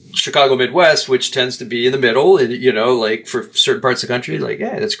base Chicago Midwest, which tends to be in the middle, and, you know, like for certain parts of the country, like,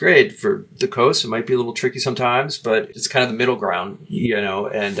 yeah, that's great. For the coast, it might be a little tricky sometimes, but it's kind of the middle ground, you know,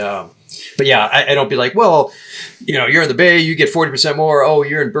 and, but yeah, I don't be like, well, you know, you're in the Bay, you get 40% more. Oh,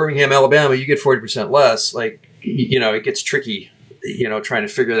 you're in Birmingham, Alabama, you get 40% less. Like, you know, it gets tricky trying to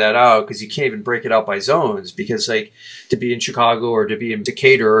figure that out, because you can't even break it out by zones, because like to be in Chicago or to be in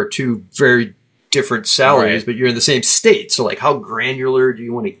Decatur are two very different salaries, but you're in the same state. So like, how granular do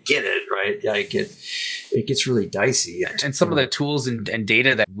you want to get it? Right. Like it gets really dicey. And some of the tools and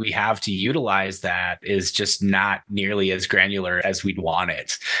data that we have to utilize that is just not nearly as granular as we'd want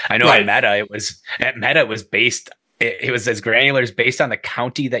it. I know at Meta, it was as granular as based on the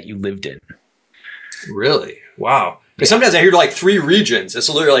county that you lived in. Really? Wow. Because sometimes I hear like 3 regions. It's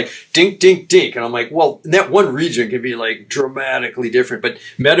literally like dink, dink, dink. And I'm like, well, that one region can be like dramatically different. But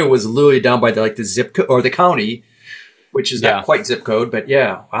Meta was literally down by the zip code or the county, which is not quite zip code. But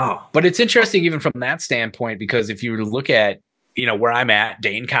yeah, wow. But it's interesting even from that standpoint, because if you were to look at, where I'm at,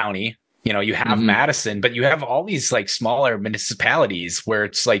 Dane County, you have Madison, but you have all these like smaller municipalities where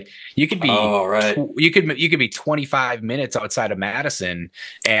it's like you could be you could be 25 minutes outside of Madison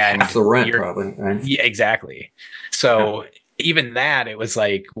and half the rent probably, right? Yeah, exactly. So even that, it was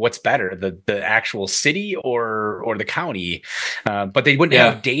like, what's better, the actual city or the county? But they wouldn't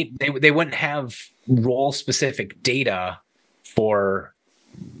have data. They wouldn't have role specific data for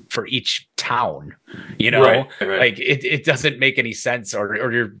each town, like it doesn't make any sense, or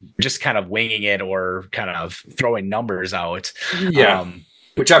you're just kind of winging it or kind of throwing numbers out.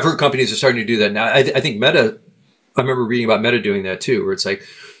 Which I've heard companies are starting to do that now. I think Meta, I remember reading about Meta doing that too, where it's like,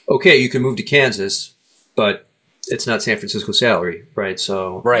 okay, you can move to Kansas, but it's not San Francisco salary, right?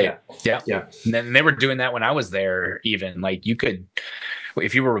 So yeah. And then they were doing that when I was there. Even like you could,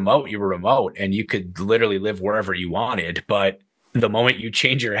 if you were remote, and you could literally live wherever you wanted, but the moment you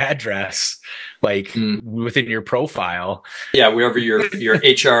change your address, like within your profile, wherever your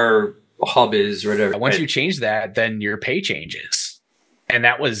HR hub is, whatever. Once you change that, then your pay changes, and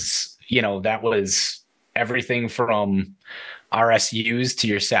that was everything from RSUs to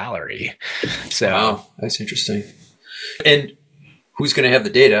your salary. So wow, that's interesting. And who's going to have the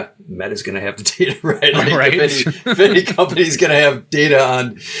data? Meta's going to have the data, right? Like right. If any company's going to have data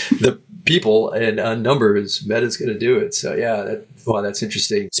on the people and on numbers, Meta's going to do it. So that's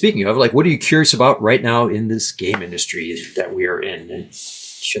interesting. Speaking of, like, what are you curious about right now in this game industry that we are in and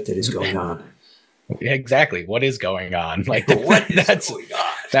shit that is going on? Exactly. What is going on? Like, that's going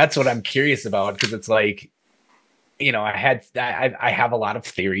on? That's what I'm curious about, because it's like, I have a lot of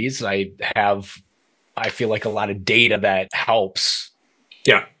theories. I feel like a lot of data that helps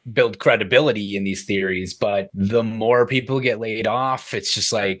build credibility in these theories. But the more people get laid off, it's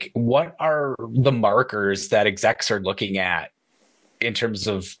just like, what are the markers that execs are looking at in terms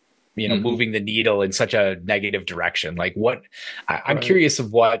of, moving the needle in such a negative direction? Like I'm curious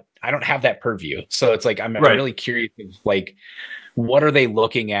of what, I don't have that purview. So it's like, I'm really curious of like, what are they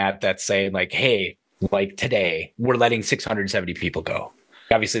looking at that's saying like, hey, like today we're letting 670 people go.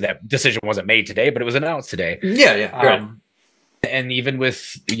 Obviously that decision wasn't made today, but it was announced today. And even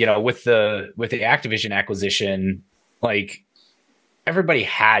with the Activision acquisition, like everybody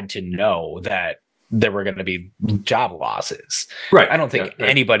had to know that there were going to be job losses. Right. I don't think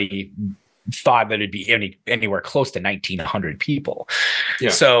anybody thought that it'd be anywhere close to 1,900 people.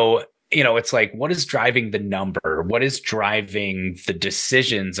 So, it's like, what is driving the number? What is driving the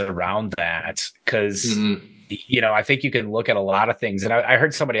decisions around that? Because I think you can look at a lot of things. And I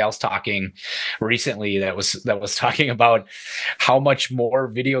heard somebody else talking recently that was talking about how much more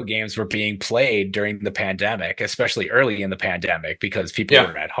video games were being played during the pandemic, especially early in the pandemic, because people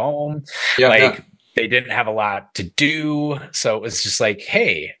were at home. They didn't have a lot to do. So it was just like,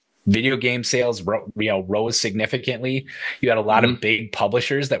 hey, video game sales rose significantly. You had a lot of big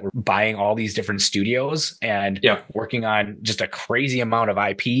publishers that were buying all these different studios and working on just a crazy amount of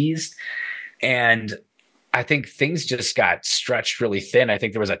IPs. And I think things just got stretched really thin. I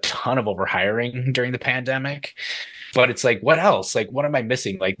think there was a ton of overhiring during the pandemic, but it's like, what else? Like, what am I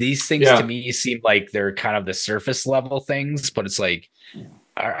missing? Like, these things to me seem like they're kind of the surface level things, but it's like,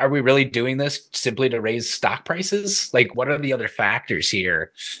 are we really doing this simply to raise stock prices? Like, what are the other factors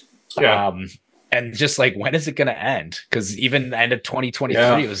here? And just like, when is it going to end? Because even the end of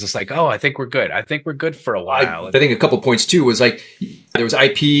 2023, it was just like, oh, I think we're good. I think we're good for a while. I think a couple points too was like, there was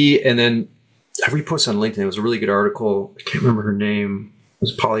IP, and then I reposted on LinkedIn. It was a really good article. I can't remember her name. It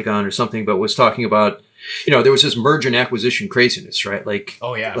was Polygon or something, but was talking about, there was this merger and acquisition craziness, right? Like,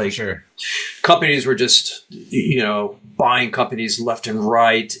 like, for sure. Companies were just, buying companies left and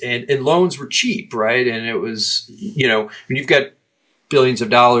right, and loans were cheap, right? And it was, when you've got billions of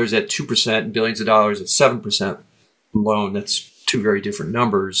dollars at 2% and billions of dollars at 7% loan, that's two very different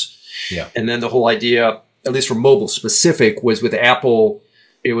numbers. And then the whole idea, at least for mobile specific, was with Apple.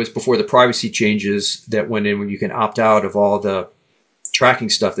 It was before the privacy changes that went in, when you can opt out of all the tracking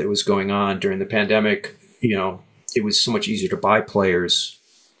stuff that was going on during the pandemic. it was so much easier to buy players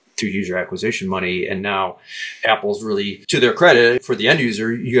through user acquisition money. And now Apple's really, to their credit, for the end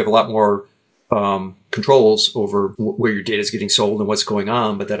user, you have a lot more controls over where your data is getting sold and what's going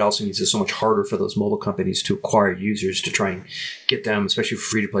on. But that also means it's so much harder for those mobile companies to acquire users, to try and get them, especially for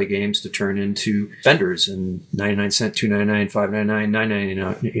free to play games, to turn into vendors and 99 cent, $2.99, $5.99,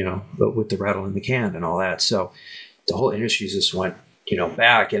 $9.99, but with the rattle in the can and all that. So the whole industry just went,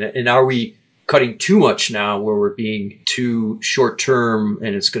 back. And are we cutting too much now, where we're being too short term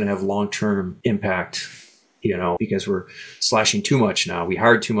and it's going to have long term impact? Because we're slashing too much now. We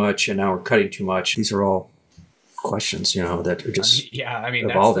hired too much and now we're cutting too much. These are all questions, that are just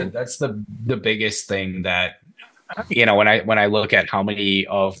evolving. That's the biggest thing that, when I look at how many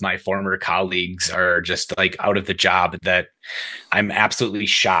of my former colleagues are just like out of the job, that I'm absolutely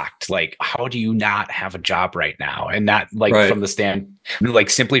shocked. Like, how do you not have a job right now? And not like from the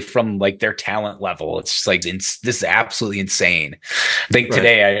simply from like their talent level. It's just like, this is absolutely insane. I think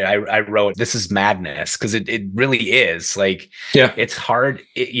today I wrote, this is madness, because it really is. Like, it's hard.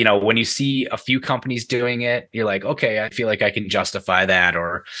 When you see a few companies doing it, you're like, okay, I feel like I can justify that.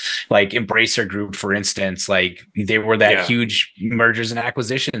 Or like Embracer Group, for instance, like they were that huge mergers and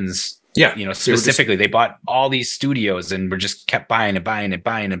acquisitions. Specifically, they bought all these studios and were just kept buying and buying and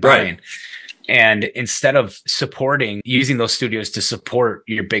buying and buying. And instead of using those studios to support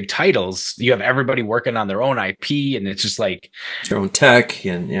your big titles, you have everybody working on their own IP, and it's just like their own tech.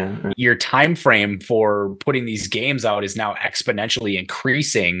 And your time frame for putting these games out is now exponentially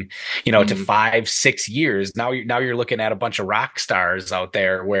increasing, to 5-6 years. Now you're looking at a bunch of rock stars out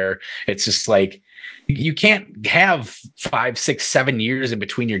there where it's just like, you can't have 5, 6, 7 years in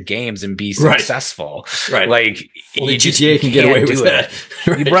between your games and be successful. Like, only GTA can get away with that.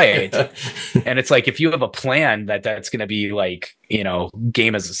 And it's like, if you have a plan that's going to be like,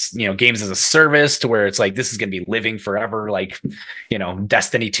 games as a service, to where it's like, this is going to be living forever. Like,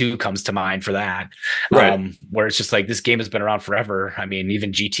 Destiny 2 comes to mind for that. Where it's just like, this game has been around forever. I mean,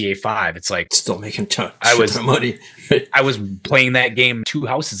 even GTA 5, it's like still making ton of money. I was playing that game 2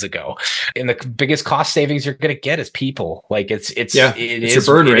 houses ago, and the biggest cost savings you're going to get is people. Like, it is your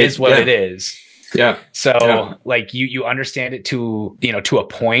burn rate. It is what it is. So like you understand it to a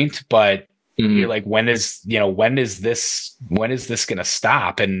point, but you're like, when is this going to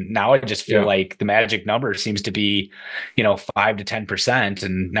stop? And now I just feel like the magic number seems to be, 5 to 10%.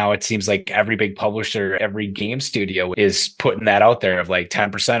 And now it seems like every big publisher, every game studio is putting that out there of like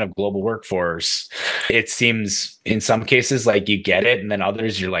 10% of global workforce. It seems in some cases like you get it. And then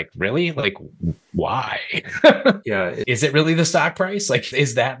others, you're like, really? Like, why? Is it really the stock price? Like,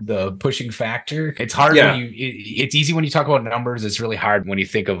 is that the pushing factor? It's hard when it's easy when you talk about numbers. It's really hard when you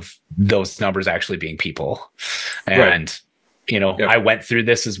think of those numbers actually being people. And I went through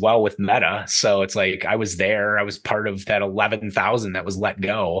this as well with Meta. So it's like, I was there. I was part of that 11,000 that was let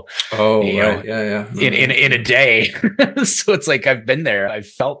go. In a day. So it's like, I've been there. I've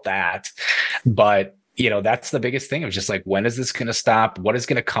felt that. But that's the biggest thing of just like, when is this going to stop? What is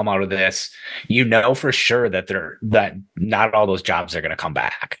going to come out of this? For sure that not all those jobs are going to come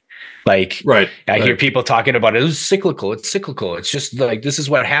back. Like, I hear people talking about it was cyclical. It's cyclical. It's just like, this is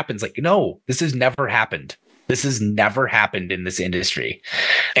what happens. Like, no, this has never happened. This has never happened in this industry.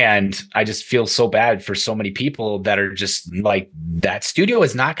 And I just feel so bad for so many people that are just like, that studio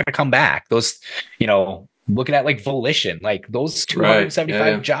is not going to come back. Those, looking at like Volition, like those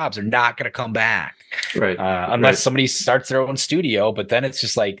 275 jobs are not going to come back. Unless somebody starts their own studio, but then it's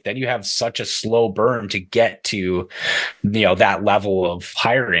just like, then you have such a slow burn to get to, that level of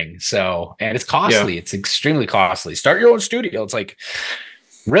hiring. So, and it's costly. It's extremely costly. Start your own studio. It's like,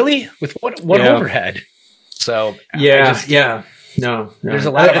 really? With what overhead? So No. There's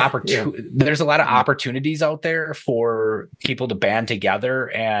a lot of there's a lot of opportunities out there for people to band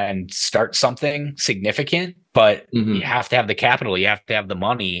together and start something significant, but you have to have the capital, you have to have the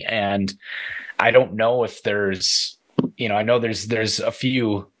money. And I don't know if there's, I know there's a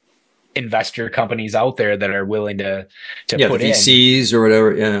few investor companies out there that are willing to put VCs or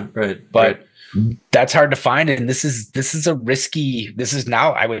whatever. But that's hard to find. And this is a risky,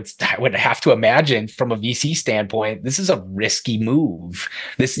 I would have to imagine from a VC standpoint, this is a risky move.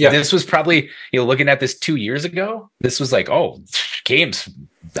 This was probably, looking at this 2 years ago, this was like, games,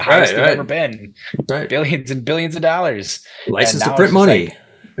 the highest they've ever been, billions and billions of dollars. License to print money.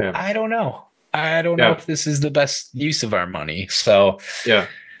 Like, I don't know if this is the best use of our money. So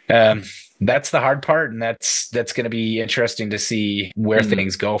that's the hard part. And that's going to be interesting to see where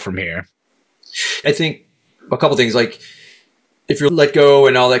things go from here. I think a couple things, like if you're let go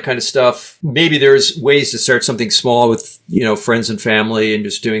and all that kind of stuff, maybe there's ways to start something small with, friends and family and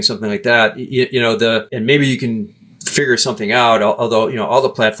just doing something like that, and maybe you can figure something out. Although, you know, all the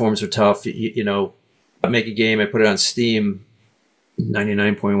platforms are tough. You know, I make a game, I put it on Steam,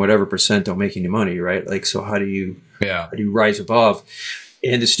 99 point whatever percent don't make any money, right? Like, so how do you rise above?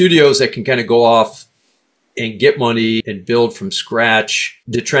 And the studios that can kind of go off and get money and build from scratch,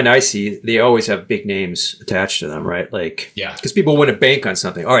 the trend I see, they always have big names attached to them, right? Like, because people want to bank on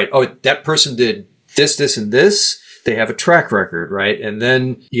something. All right, oh, that person did this, this, and this. They have a track record, right? And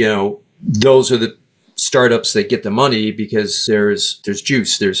then, you know, those are the startups that get the money because there's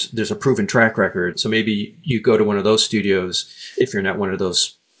juice, there's a proven track record. So maybe you go to one of those studios if you're not one of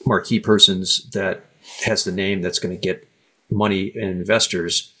those marquee persons that has the name that's going to get money and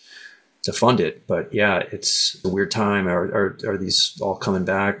investors to fund it. But yeah, it's a weird time. Are these all coming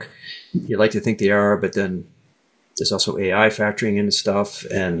back? You like to think they are, but then there's also AI factoring into stuff,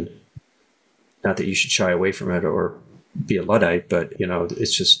 and not that you should shy away from it or be a Luddite, but you know,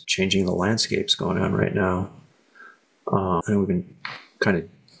 it's just changing the landscapes going on right now. I know we've been kind of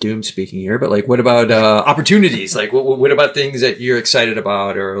doom speaking here, but like, what about opportunities? Like, what about things that you're excited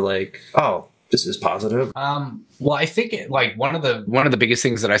about, or like, oh, this is positive? Well, I think like one of the biggest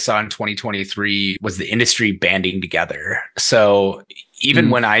things that I saw in 2023 was the industry banding together. So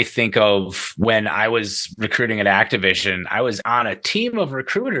even when I think of when I was recruiting at Activision, I was on a team of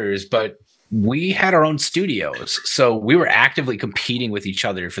recruiters, but we had our own studios. So we were actively competing with each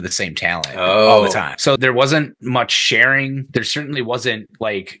other for the same talent all the time. So there wasn't much sharing. There certainly wasn't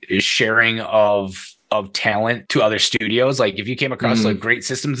like sharing of talent to other studios. Like if you came across a great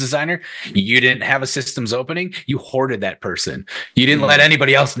systems designer, you didn't have a systems opening, you hoarded that person. You didn't let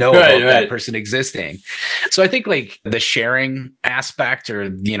anybody else know about that person existing. So I think like the sharing aspect,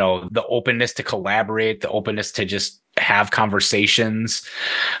 or, you know, the openness to collaborate, the openness to just have conversations.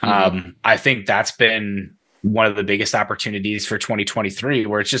 I think that's been one of the biggest opportunities for 2023,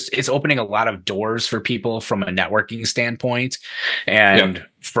 where it's opening a lot of doors for people from a networking standpoint, and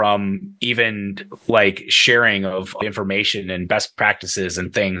from even like sharing of information and best practices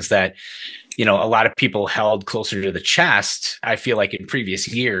and things that, you know, a lot of people held closer to the chest. I feel like in previous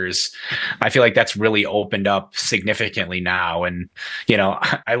years, I feel like that's really opened up significantly now. And, you know,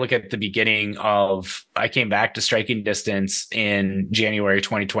 I look at the beginning of, I came back to striking distance in January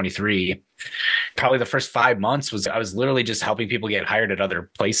 2023. Probably the first 5 months I was literally just helping people get hired at other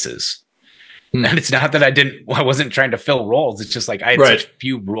places. And it's not that I wasn't trying to fill roles. It's just like I had such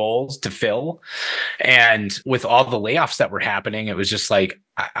few roles to fill. And with all the layoffs that were happening, it was just like,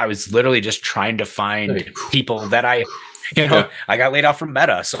 I was literally just trying to find people that I got laid off from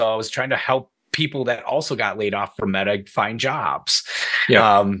Meta. So I was trying to help people that also got laid off from Meta find jobs.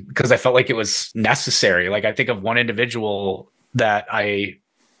 Because I felt like it was necessary. Like I think of one individual that I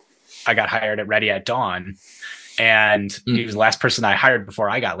got hired at Ready at Dawn. And he was the last person I hired before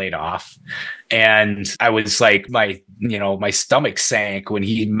I got laid off. And I was like, my stomach sank when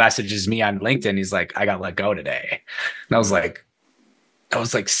he messages me on LinkedIn. He's like, I got let go today. And I was like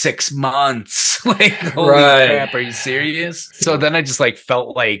 6 months. Like, holy crap, are you serious? So then I just like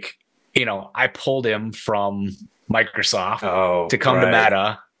felt like, you know, I pulled him from Microsoft to come to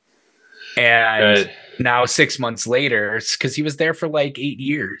Meta. And now 6 months later, it's because he was there for like 8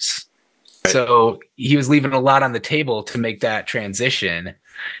 years. So he was leaving a lot on the table to make that transition.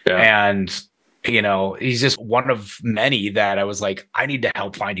 And, you know, he's just one of many that I was like, I need to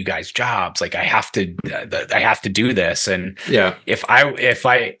help find you guys jobs. Like I have to do this. And if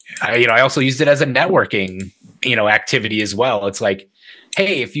I also used it as a networking, you know, activity as well. It's like,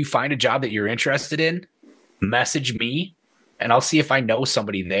 hey, if you find a job that you're interested in, message me and I'll see if I know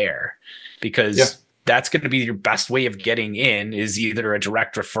somebody there, because that's going to be your best way of getting in, is either a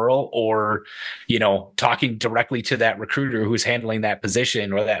direct referral or, you know, talking directly to that recruiter who's handling that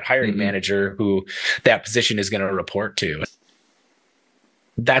position, or that hiring manager who that position is going to report to.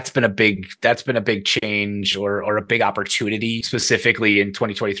 That's been a big change, or a big opportunity specifically in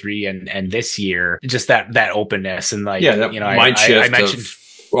 2023 and this year. Just that openness and like, that, you know, mind shift. I mentioned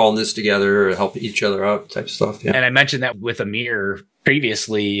we're all in this together, help each other out type stuff. And I mentioned that with Amir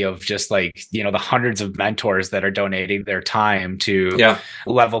previously, of just like, you know, the hundreds of mentors that are donating their time to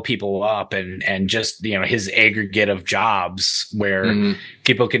level people up, and just, you know, his aggregate of jobs where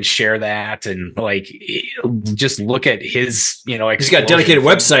people can share that, and like just look at his, you know, he's got a dedicated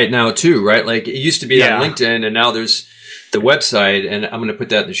website now too, right? Like it used to be on LinkedIn, and now there's the website, and I'm going to put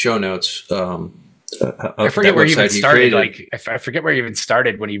that in the show notes. I forget where he even started. Created. Like, I forget where he even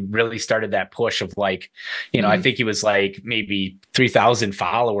started when he really started that push of like, you know, I think he was like maybe 3,000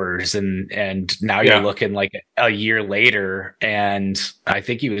 followers, and now you're looking like a year later, and I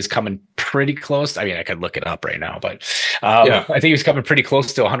think he was coming pretty close. I mean, I could look it up right now, but I think he was coming pretty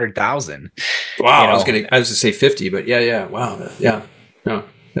close to 100,000. Wow, you know? I was gonna say 50, but yeah, wow, yeah, no.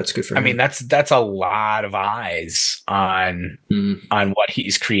 That's good for him. I mean, that's a lot of eyes on what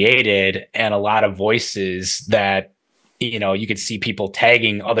he's created, and a lot of voices that, you know, you could see people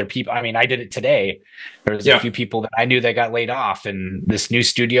tagging other people. I mean, I did it today. There's a few people that I knew that got laid off, and this new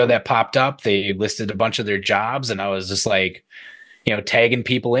studio that popped up, they listed a bunch of their jobs, and I was just like, you know, tagging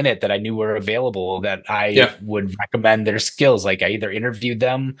people in it that I knew were available, that I would recommend their skills. Like I either interviewed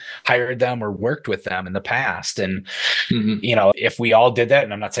them, hired them, or worked with them in the past. And, you know, if we all did that,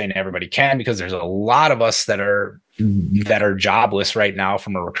 and I'm not saying everybody can, because there's a lot of us that are jobless right now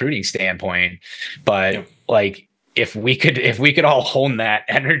from a recruiting standpoint. But like, if we could all hone that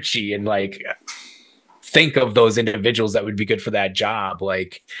energy and like think of those individuals that would be good for that job,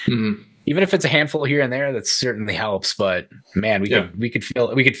 like, even if it's a handful here and there, that certainly helps. But man, we could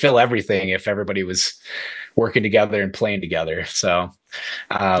fill everything if everybody was working together and playing together. So,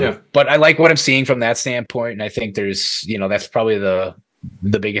 but I like what I'm seeing from that standpoint. And I think there's, you know, that's probably the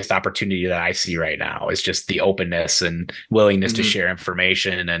biggest opportunity that I see right now is just the openness and willingness to share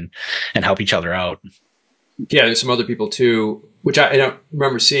information and help each other out. Yeah. There's some other people too, which I don't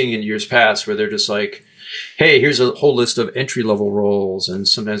remember seeing in years past, where they're just like, hey, here's a whole list of entry-level roles. And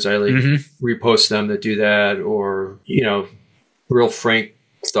sometimes I like repost them that do that, or, you know, real frank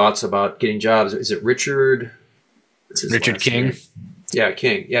thoughts about getting jobs. Is it Richard? Richard King. Name? Yeah,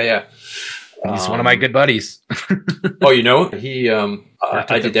 King. Yeah. He's one of my good buddies. Oh, you know, he,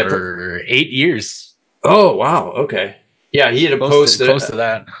 I did that for 8 years. Oh, wow. Okay. Yeah. He had a post close to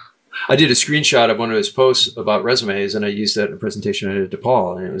that. I did a screenshot of one of his posts about resumes, and I used that in a presentation I did to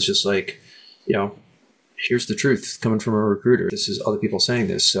Paul. And it was just like, you know, here's the truth coming from a recruiter. This is other people saying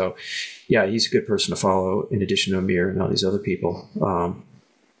this. So yeah, he's a good person to follow in addition to Amir and all these other people.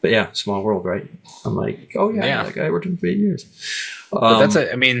 But yeah, small world, right? I'm like, oh yeah. That guy worked with him for 8 years. But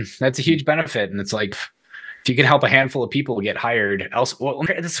that's a huge benefit. And it's like, if you can help a handful of people get hired well,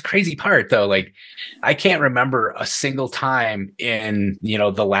 that's the crazy part though. Like I can't remember a single time in, you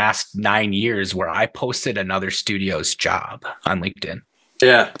know, the last 9 years where I posted another studio's job on LinkedIn.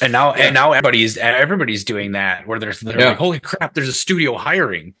 Yeah. And now everybody's doing that, where they're like, holy crap, there's a studio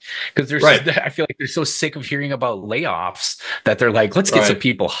hiring. Because I feel like they're so sick of hearing about layoffs that they're like, let's get some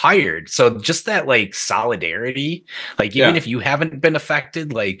people hired. So just that like solidarity, like even if you haven't been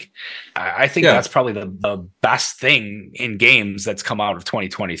affected, like I think that's probably the best thing in games that's come out of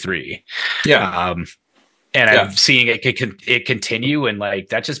 2023. Yeah. And I'm seeing it continue, and like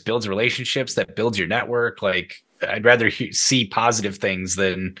that just builds relationships, that builds your network. Like I'd rather see positive things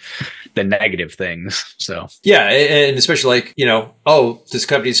than negative things. So yeah, and especially like, you know, oh, this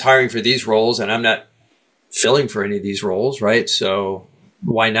company's hiring for these roles, and I'm not filling for any of these roles, right? So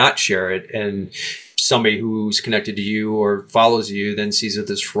why not share it? And somebody who's connected to you or follows you then sees that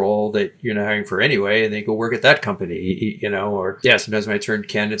this role that you're not hiring for anyway, and they go work at that company, you know. Or sometimes when I turn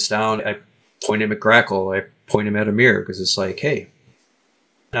candidates down, I point him at Grackle, I point him at Amir, because it's like, hey,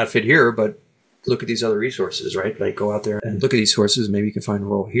 not fit here, but look at these other resources, right? Like go out there and look at these sources. Maybe you can find a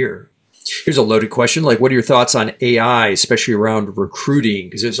role here. Here's a loaded question. Like, what are your thoughts on AI, especially around recruiting?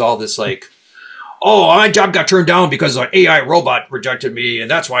 Because there's all this like, oh, my job got turned down because an AI robot rejected me,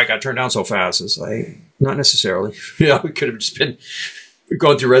 and that's why I got turned down so fast. It's like, not necessarily. You know, we could have just been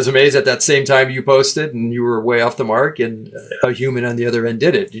going through resumes at that same time you posted, and you were way off the mark, and a human on the other end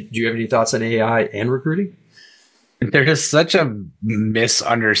did it. Do you have any thoughts on AI and recruiting? There's such a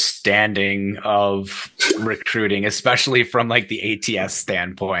misunderstanding of recruiting, especially from like the ATS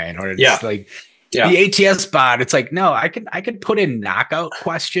standpoint, or it's like the ATS bot. It's like, no, I could put in knockout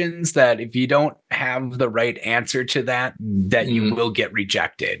questions that if you don't have the right answer to that you will get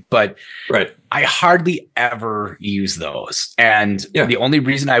rejected. But I hardly ever use those. And the only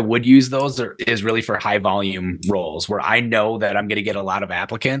reason I would use those is really for high volume roles where I know that I'm going to get a lot of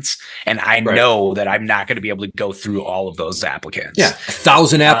applicants, and I know that I'm not going to be able to go through all of those applicants. Yeah.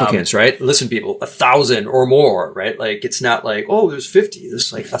 1,000 applicants, right? Listen, people, 1,000 or more, right? Like, it's not like, oh, there's 50,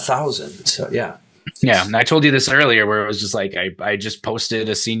 there's like 1,000. So yeah. Yeah. And I told you this earlier, where it was just like, I just posted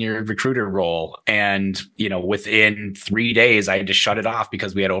a senior recruiter role, and, you know, within 3 days, I just shut it off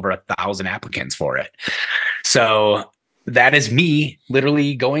because we had over 1,000 applicants for it. So that is me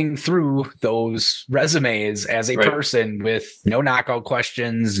literally going through those resumes as a person with no knockout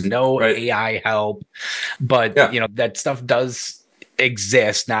questions, no AI help. But, you know, that stuff does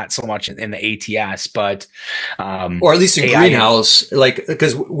exist, not so much in the ATS, but or at least in AI Greenhouse, like,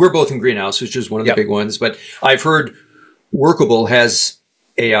 because we're both in Greenhouse, which is one of the big ones. But I've heard Workable has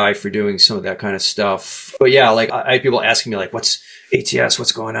AI for doing some of that kind of stuff. But yeah, like I have people asking me like, what's ATS?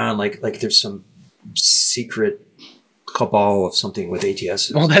 What's going on? Like there's some secret cabal of something with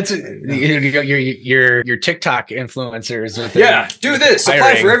ATS. Well, that's your TikTok influencers. Do this.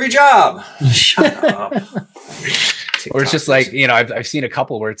 Apply for every job. Shut up. Or it's just like, I've seen a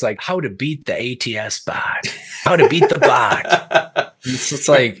couple where it's like how to beat the ATS bot, how to beat the bot. It's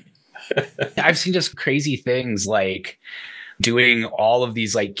like, I've seen just crazy things like doing all of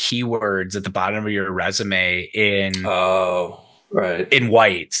these like keywords at the bottom of your resume in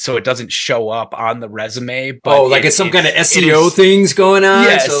white, so it doesn't show up on the resume. But like it's some kind of SEO things going on.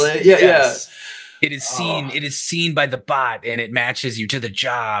 Yes, so It is seen. It is seen by the bot, and it matches you to the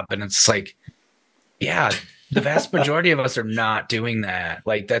job. And it's like, the vast majority of us are not doing that.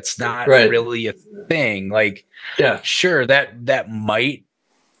 Like that's not really a thing. Like, sure, that might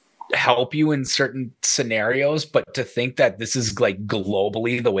help you in certain scenarios, but to think that this is like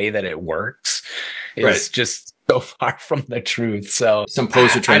globally the way that it works is just so far from the truth. So some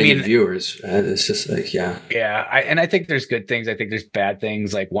posts are trying to get viewers. It's just like, I think there's good things. I think there's bad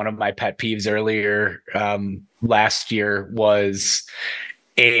things. Like one of my pet peeves earlier last year was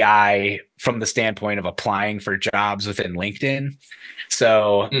AI from the standpoint of applying for jobs within LinkedIn.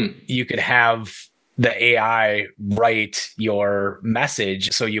 So you could have the AI write your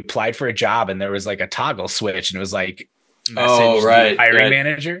message. So you applied for a job and there was like a toggle switch and it was like, message the hiring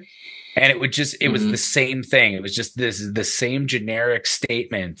manager. And it would just, it was the same thing. It was just the same generic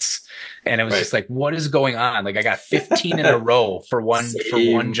statements. And it was just like, what is going on? Like I got 15 in a row for one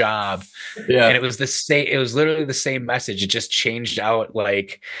job. Yeah. And it was it was literally the same message. It just changed out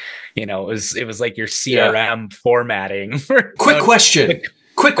like, it was like your CRM formatting. Quick question.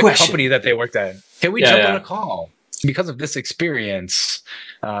 Company that they worked at. Can we jump on a call? Because of this experience,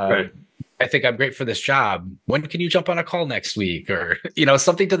 I think I'm great for this job. When can you jump on a call next week? Or,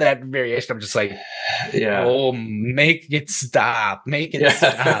 something to that variation. I'm just like, make it stop. Make it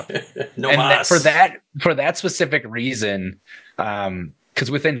stop. No and mas. For that specific reason,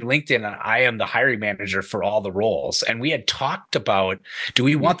 because within LinkedIn, I am the hiring manager for all the roles. And we had talked about, do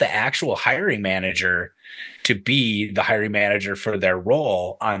we want the actual hiring manager to be the hiring manager for their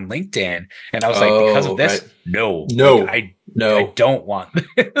role on LinkedIn? And I was like, because of this, no. I don't want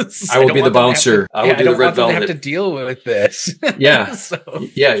this. I will be the bouncer. I will be the red velvet. I have to deal with this. Yeah. So,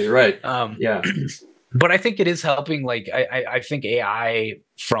 you're right. But I think it is helping. Like, I think AI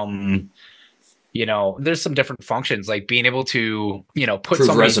from, there's some different functions, like being able to, put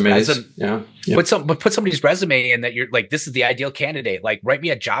somebody's resume, put somebody's resume in that you're like, this is the ideal candidate. Like, write me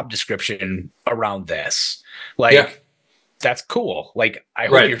a job description around this. Like, that's cool. Like, I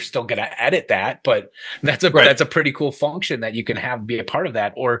hope you're still going to edit that, but that's a pretty cool function that you can have be a part of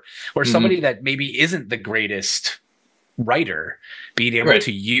that. Or somebody that maybe isn't the greatest writer being able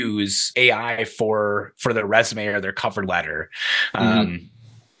to use AI for their resume or their cover letter.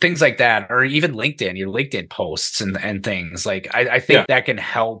 Things like that, or even LinkedIn, your LinkedIn posts and things like, I think that can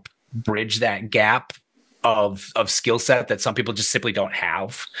help bridge that gap of skill set that some people just simply don't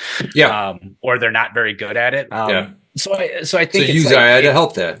have. Or they're not very good at it. So I think it's use AI to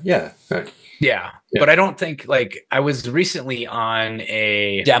help that. But I don't think, like, I was recently on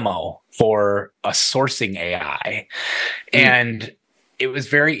a demo for a sourcing AI and it was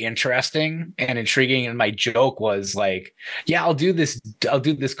very interesting and intriguing. And my joke was like, I'll do this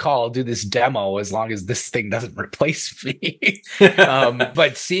call, I'll do this demo as long as this thing doesn't replace me.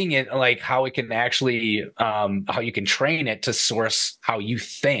 But seeing it, like how it can actually, how you can train it to source how you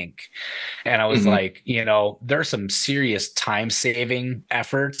think. And I was like, there's some serious time saving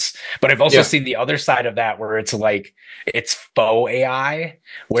efforts, but I've also seen the other side of that where it's like, it's faux AI,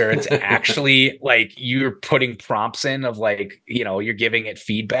 where it's actually like you're putting prompts in of like, you're giving it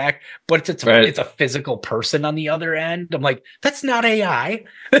feedback, but it's a physical person on the other end. I'm like, that's not AI.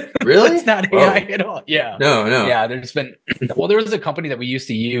 Really? That's not AI at all. Yeah. No. Yeah. There was a company that we used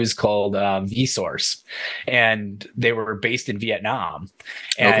to use called Vsource, and they were based in Vietnam.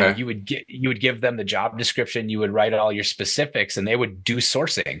 And you would give them the job description, you would write all your specifics, and they would do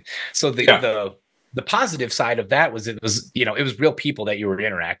sourcing. So the positive side of that was it was real people that you were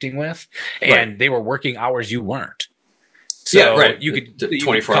interacting with, and they were working hours you weren't. So you could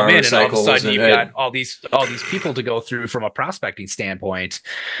 24 come hour in and all of a cycles sudden you've got all these people to go through from a prospecting standpoint.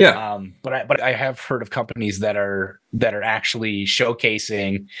 But I have heard of companies that are actually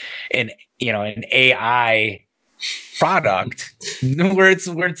showcasing an AI product where it's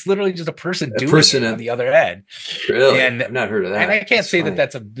literally just a person doing it on the other end. Really? And I've not heard of that. And I can't say funny.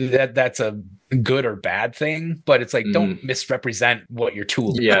 that's a good or bad thing, but it's like, don't misrepresent what your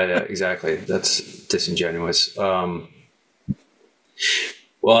tool is. Yeah, exactly. That's disingenuous. Well,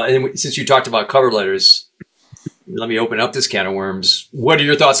 and since you talked about cover letters, let me open up this can of worms. What are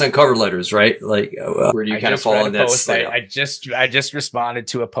your thoughts on cover letters, right? Like, where do you kind of fall in that? I just responded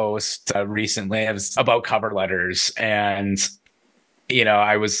to a post recently. It was about cover letters, and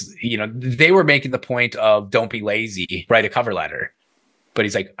I was, they were making the point of don't be lazy, write a cover letter. But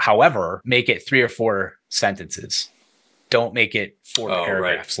he's like, however, make it 3 or 4 sentences. Don't make it 4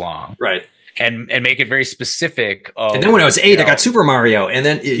 paragraphs long. Right. And make it very specific. And then when I was 8, I got Super Mario. And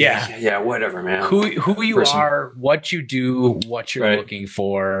then, yeah, whatever, man. Who you are, what you do, what you're looking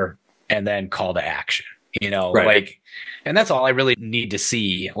for, and then call to action. Like, and that's all I really need to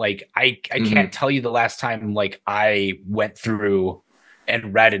see. Like, I can't tell you the last time, like, I went through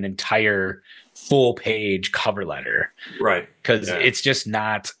and read an entire full page cover letter, right? Because it's just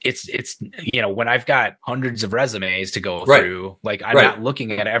not, it's when I've got hundreds of resumes to go through, like, I'm not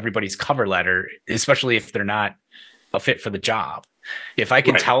looking at everybody's cover letter, especially if they're not a fit for the job. If I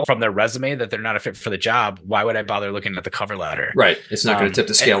can tell from their resume that they're not a fit for the job, why would I bother looking at the cover letter? Right. It's not going to tip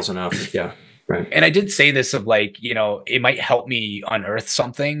the scales enough. Yeah. Right. And I did say this of like, it might help me unearth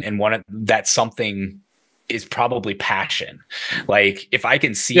something, and one of that something is probably passion. Like, if I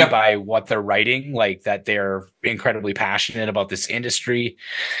can see by what they're writing, like, that they're incredibly passionate about this industry,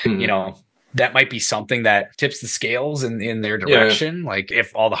 that might be something that tips the scales in their direction. Like,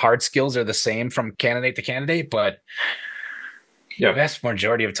 if all the hard skills are the same from candidate to candidate, but the vast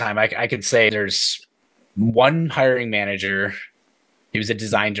majority of time, I could say there's one hiring manager. He was a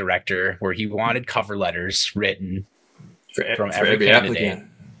design director where he wanted cover letters written from every candidate. Applicant.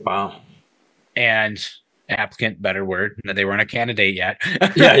 Wow. And applicant, better word, that they weren't a candidate yet.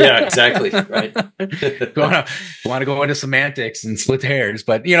 yeah, exactly. Right. Want to go into semantics and split hairs,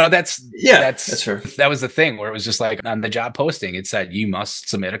 but that's fair. That was the thing where it was just like on the job posting, it said you must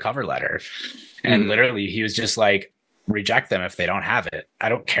submit a cover letter, and literally he was just like, reject them if they don't have it. I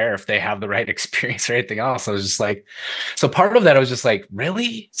don't care if they have the right experience or anything else. I was just like, so part of that I was just like,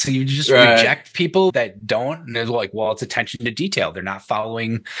 really? So you just reject people that don't? And it was like, well, it's attention to detail. They're not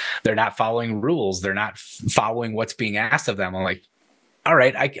following rules. They're not following what's being asked of them. I'm like, all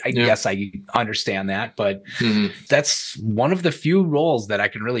right, I guess I understand that, but that's one of the few roles that I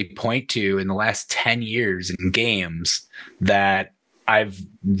can really point to in the last 10 years in games that I've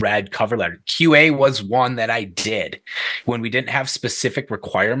read cover letter. QA was one that I did when we didn't have specific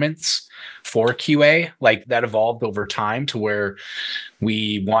requirements for QA. Like, that evolved over time to where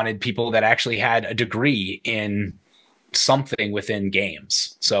we wanted people that actually had a degree in something within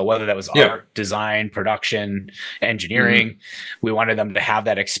games. So whether that was art, design, production, engineering, we wanted them to have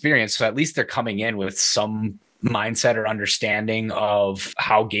that experience. So at least they're coming in with some mindset or understanding of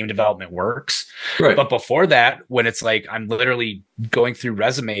how game development works. Right. But before that, when it's like, I'm literally going through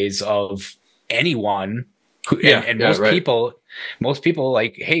resumes of anyone who, and most people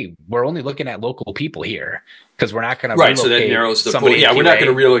like, hey, we're only looking at local people here because we're not going to relocate. So that narrows the pool. Yeah, we're not going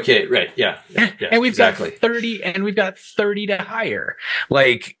to relocate. Right. Yeah. And we've got 30 and we've got 30 to hire.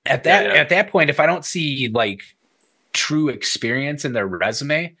 Like, at that point, if I don't see like true experience in their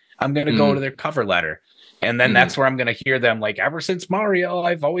resume, I'm going to go to their cover letter. And then that's where I'm going to hear them like, ever since Mario,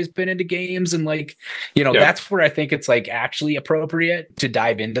 I've always been into games. And like, that's where I think it's like actually appropriate to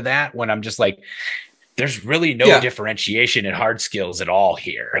dive into that, when I'm just like, there's really no differentiation in hard skills at all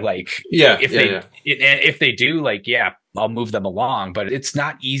here. Like, if they do, like, I'll move them along, but it's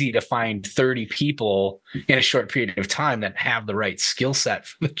not easy to find 30 people in a short period of time that have the right skill set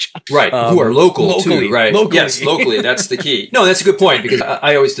for the job. Right. Who are locally too, right? Locally. Yes, locally. That's the key. No, that's a good point, because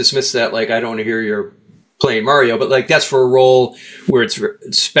I always dismiss that. Like, I don't want to hear your playing Mario, but like, that's for a role where it's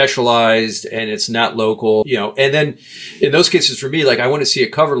specialized and it's not local, and then in those cases for me, like, I want to see a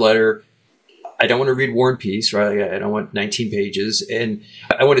cover letter. I don't want to read War and Peace, right? I don't want 19 pages, and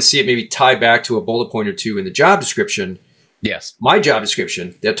I want to see it maybe tie back to a bullet point or two in the job description. Yes. My job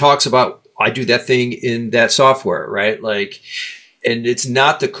description that talks about, I do that thing in that software, right? Like, and it's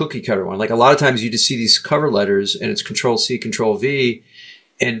not the cookie cutter one. Like, a lot of times you just see these cover letters and it's Control C, Control V,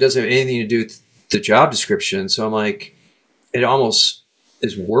 and it doesn't have anything to do with the job description. So I'm like, it almost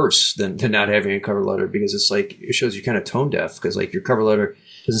is worse than not having a cover letter, because it's like, it shows you kind of tone deaf, because like your cover letter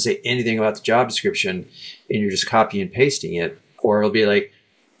doesn't say anything about the job description and you're just copy and pasting it. Or it'll be like,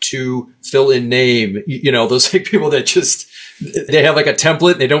 to fill in name, those like people that just, they have like a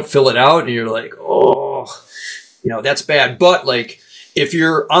template and they don't fill it out, and you're like, oh, that's bad. But like, if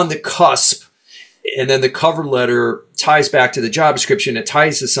you're on the cusp and then the cover letter ties back to the job description. It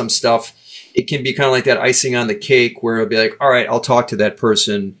ties to some stuff. It can be kind of like that icing on the cake where it'll be like, all right, I'll talk to that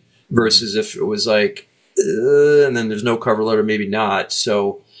person, versus if it was like, and then there's no cover letter, maybe not.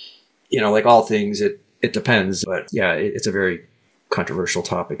 So, like all things, it depends. But yeah, it's a very controversial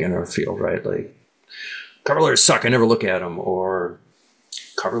topic in our field, right? Like, cover letters suck, I never look at them, or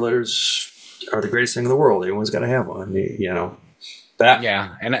cover letters are the greatest thing in the world. Everyone's got to have one, But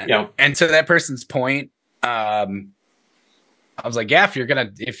yeah, and to that person's point, I was like, yeah, if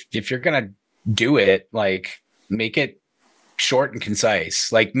you're gonna do it, like, make it short and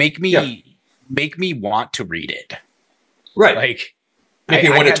concise. Like, make me want to read it. Right. Like, make me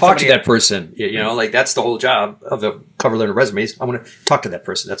want to talk to that person. Like, that's the whole job of a cover letter resumes. I want to talk to that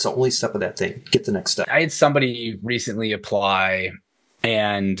person. That's the only step of that thing. Get the next step. I had somebody recently apply,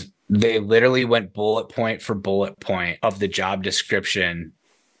 and they literally went bullet point for bullet point of the job description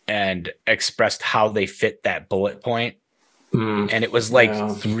and expressed how they fit that bullet point. And it was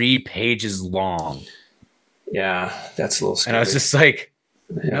like 3 pages long. Yeah, that's a little scary. And I was just like,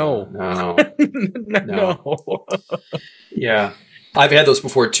 no. No. Yeah. I've had those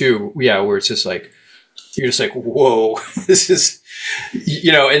before too. Yeah, where it's just like, you're just like, whoa, this is, and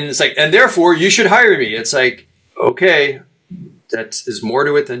it's like, and therefore you should hire me. It's like, okay, that is more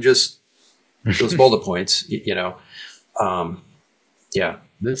to it than just those bullet points, Yeah.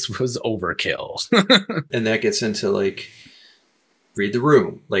 This was overkill. And that gets into like, read the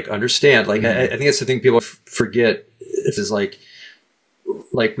room, like, understand. Like, I think that's the thing people forget is like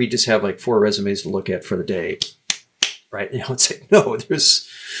we just have like 4 resumes to look at for the day. Right. It's like, no, there's,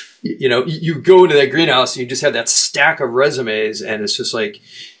 you go into that greenhouse and you just have that stack of resumes, and it's just like,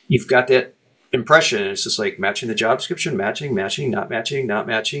 you've got that impression. And it's just like matching the job description, matching, not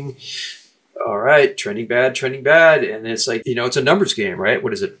matching. All right. Trending bad. And it's like, it's a numbers game, right?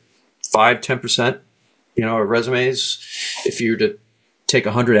 What is it? 5-10%, of resumes. If you were to take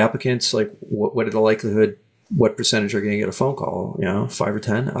 100 applicants, like what are the likelihood, what percentage are going to get a phone call? 5 or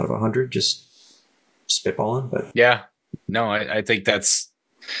 10 out of 100, just spitballing. But yeah. No, I think that's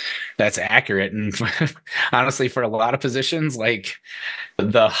accurate. And honestly, for a lot of positions, like,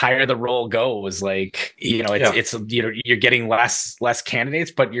 the higher the role goes, like, it's you're getting less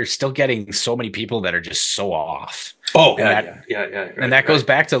candidates, but you're still getting so many people that are just so off. Oh, and yeah. Right, and that goes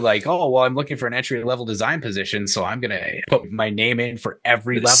back to like, oh, well, I'm looking for an entry level design position, so I'm going to put my name in for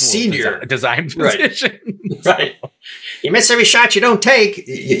every level senior of design position. Right. You miss every shot you don't take.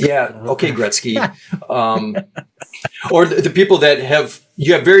 Yeah. Okay, Gretzky. Or the people that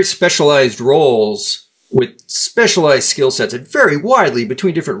you have very specialized roles with specialized skill sets and very widely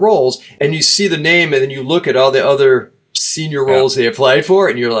between different roles. And you see the name and then you look at all the other senior roles they applied for,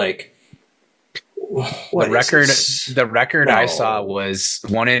 and you're like, the record I saw was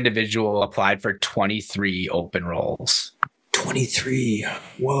one individual applied for 23 open roles. 23.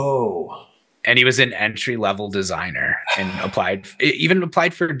 Whoa. And he was an entry level designer and applied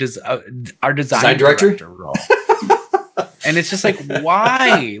for our design director role. And it's just like,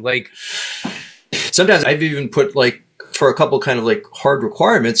 why? Like, sometimes I've even put like, for a couple kind of like hard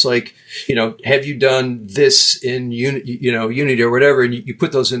requirements, like, have you done this in Unity or whatever? And you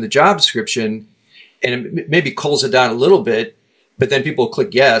put those in the job description, and it maybe culls it down a little bit, but then people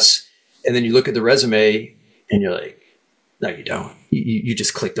click yes. And then you look at the resume and you're like, no, you don't. You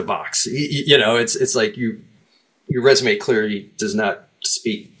just click the box. It's like your resume clearly does not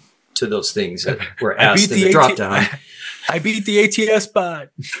speak to those things that were asked in the drop down. I beat the ATS bot.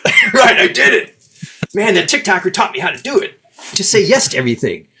 Right, I did it. Man, that TikToker taught me how to do it. Just say yes to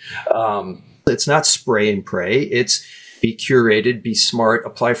everything. It's not spray and pray. It's be curated, be smart,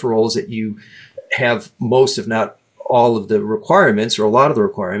 apply for roles that you have most, if not all of the requirements or a lot of the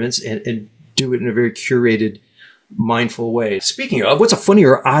requirements, and do it in a very curated, mindful way. Speaking of, what's a funny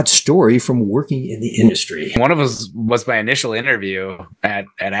or odd story from working in the industry? One of us was my initial interview at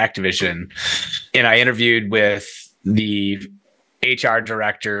Activision, and I interviewed with the HR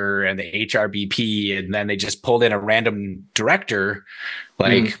director and the HR BP, and then they just pulled in a random director,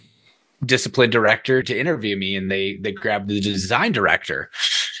 like discipline director, to interview me, and they grabbed the design director,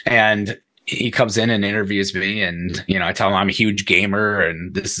 and he comes in and interviews me, and I tell him I'm a huge gamer,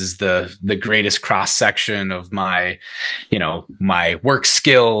 and this is the greatest cross section of my my work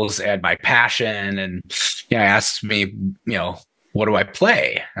skills and my passion, and asked me what do I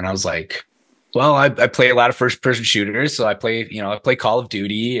play, and I was like, well, I play a lot of first person shooters. So I play Call of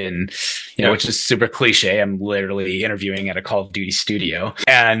Duty, and, which is super cliche. I'm literally interviewing at a Call of Duty studio.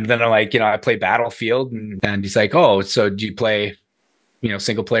 And then I'm like, I play Battlefield, and he's like, oh, so do you play,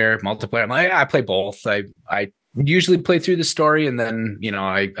 single player, multiplayer? I'm like, yeah, I play both. I usually play through the story, and then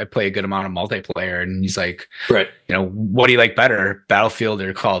I play a good amount of multiplayer. And he's like, right, what do you like better, Battlefield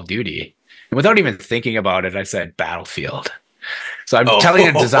or Call of Duty? And without even thinking about it, I said Battlefield. So I'm telling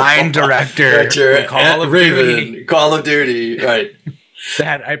a design director for Call of Duty, right,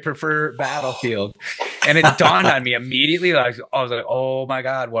 that I prefer Battlefield. And it dawned on me immediately. I was like, oh my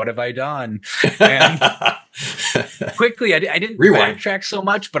God, what have I done? And quickly, I didn't backtrack so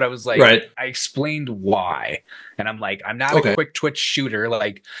much, but I was like, I explained why. And I'm like, I'm not a quick twitch shooter.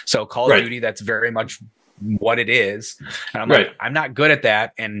 So Call of Duty, that's very much what it is. And I'm like, I'm not good at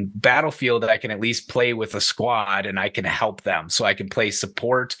that. And Battlefield, I can at least play with a squad and I can help them. So I can play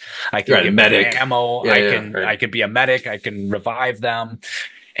support. I can give medic ammo. I can be a medic. I can revive them.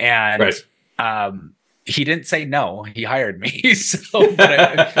 And he didn't say no. He hired me. So, but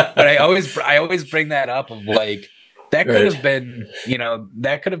I always bring that up of like, that could have been,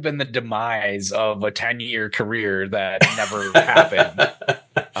 that could have been the demise of a 10-year career that never happened.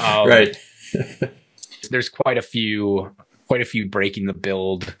 There's quite a few breaking the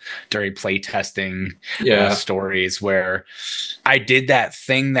build during play testing stories where I did that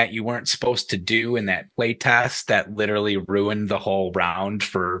thing that you weren't supposed to do in that play test that literally ruined the whole round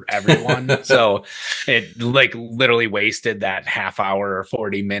for everyone. So it literally wasted that half hour or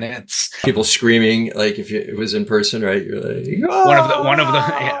 40 minutes. People screaming, like if it was in person, right? You're like,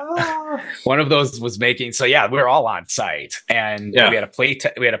 one of those was making. So yeah, we were all on site, and we had a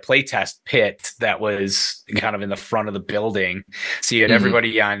play test pit that was kind of in the front of the building. So you had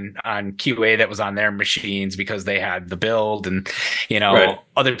everybody on QA that was on their machines because they had the build, and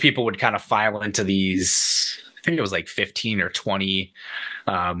other people would kind of file into these. I think it was like 15 or 20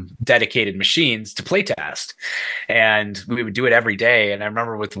 dedicated machines to play test, and we would do it every day. And I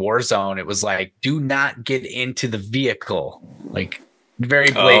remember with Warzone, it was like, do not get into the vehicle, like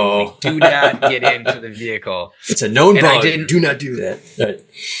very blatantly, do not get into the vehicle. It's a known bug. Do not do that. Right.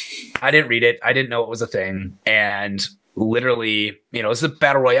 I didn't read it. I didn't know it was a thing. And literally, it's a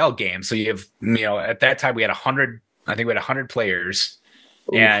battle royale game. So you have, at that time we had 100, I think we had 100 players.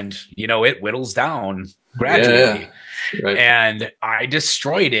 Ooh. And, it whittles down gradually. Yeah. Right. And I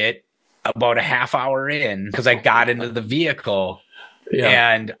destroyed it about a half hour in because I got into the vehicle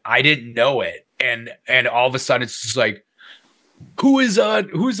and I didn't know it. And all of a sudden it's just like, who's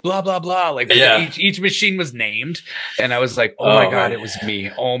blah blah blah, like each machine was named, and I was like, oh my God, it was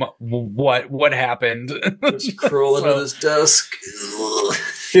me. Oh my, what happened? Just crawling under this desk.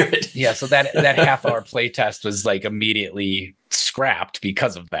 Yeah, so that half hour play test was like immediately scrapped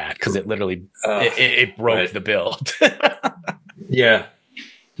because of that, because it literally it broke the build. Yeah,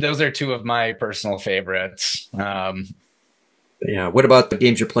 those are two of my personal favorites. Yeah. What about the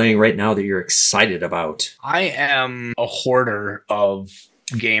games you're playing right now that you're excited about? I am a hoarder of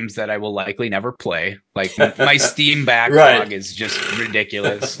games that I will likely never play. Like my Steam backlog is just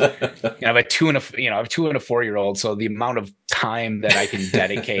ridiculous. I have a 2 and a 4-year-old, so the amount of time that I can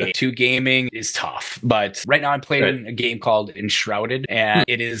dedicate to gaming is tough. But right now I'm playing a game called Enshrouded, and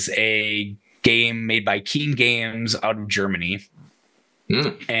it is a game made by Keen Games out of Germany.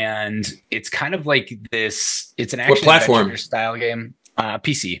 And it's kind of like this. It's an action adventure style game.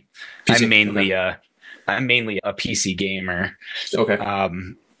 PC. I'm mainly a PC gamer. Okay.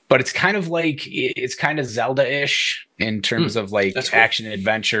 But it's kind of like Zelda-ish in terms of like action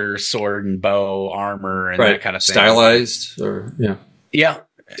adventure, sword and bow, armor, and that kind of thing. Stylized, or yeah.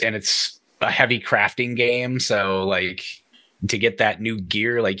 And it's a heavy crafting game, so like, to get that new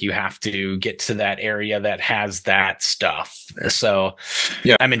gear, like you have to get to that area that has that stuff. So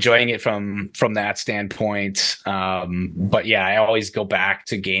I'm enjoying it from that standpoint. But yeah, I always go back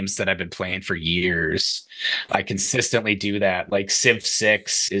to games that I've been playing for years. I consistently do that. Like Civ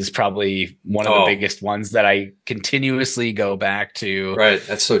 6 is probably one of the biggest ones that I continuously go back to. Right.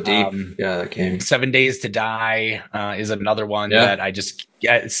 That's so deep. That game. 7 Days to Die is another one that I just,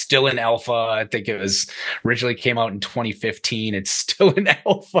 it's still in alpha. I think it was originally came out in 2015. It's still in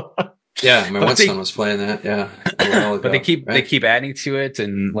alpha. Yeah, my one son was playing that. Yeah, but they keep adding to it,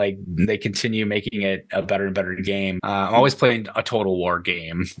 and like they continue making it a better and better game. I'm always playing a Total War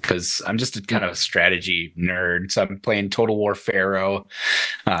game because I'm just a kind of a strategy nerd. So I'm playing Total War Pharaoh.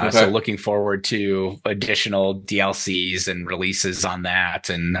 So looking forward to additional DLCs and releases on that.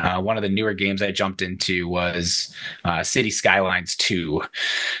 And one of the newer games I jumped into was City Skylines 2.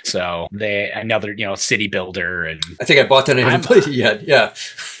 So another city builder, and I think I bought that and I haven't played it yet. Yeah.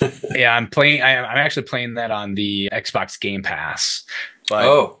 Yeah, I'm actually playing that on the Xbox Game Pass.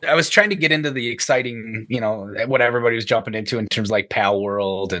 But I was trying to get into the exciting, what everybody was jumping into in terms of like Pal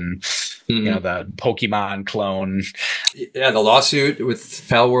World and, the Pokemon clone. Yeah, the lawsuit with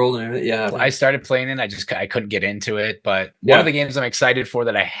Pal World and everything. Yeah, I started playing it. I couldn't get into it, but one of the games I'm excited for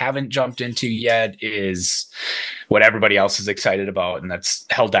that I haven't jumped into yet is what everybody else is excited about, and that's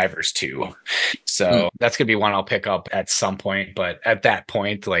Helldivers 2. So that's gonna be one I'll pick up at some point. But at that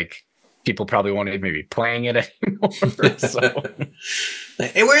point, like, people probably won't even be playing it anymore. So,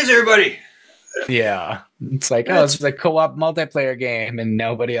 hey, where's everybody? Yeah, it's like, oh, it's a co-op multiplayer game, and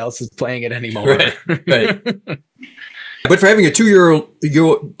nobody else is playing it anymore. Right. But for having a two-year-old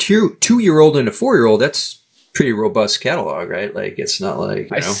and a 4-year-old, that's pretty robust catalog, right? Like, it's not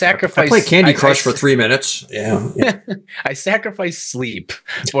like, I play Candy Crush for 3 minutes. Yeah. I sacrifice sleep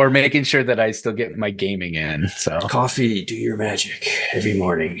for making sure that I still get my gaming in. So coffee, do your magic every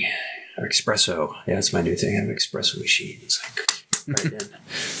morning. Or espresso. Yeah, that's my new thing. I have an espresso machine. It's like right in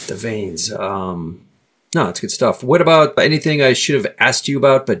the veins. No, it's good stuff. What about anything I should have asked you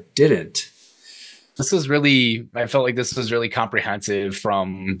about but didn't? I felt like this was really comprehensive,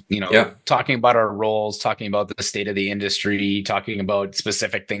 from, talking about our roles, talking about the state of the industry, talking about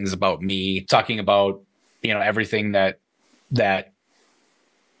specific things about me, talking about, everything that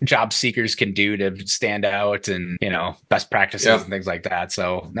job seekers can do to stand out, and, best practices and things like that.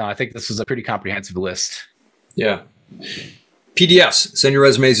 So no, I think this was a pretty comprehensive list. Yeah. PDFs, send your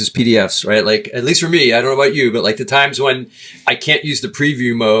resumes as PDFs, right? Like, at least for me, I don't know about you, but like the times when I can't use the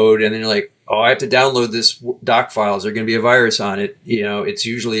preview mode and then you're like, oh, I have to download this doc file. Is there going to be a virus on it? It's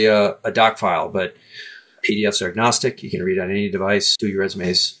usually a doc file, but PDFs are agnostic. You can read on any device. Do your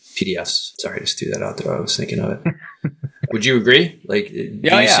resumes, PDFs. Sorry, I just threw that out there. I was thinking of it. Would you agree? Like,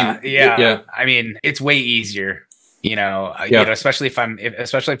 yeah. I mean, it's way easier, especially if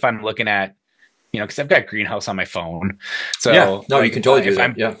I'm looking at, because I've got Greenhouse on my phone. So you can totally do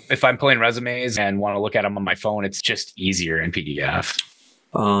that. If I'm pulling resumes and want to look at them on my phone, it's just easier in PDF.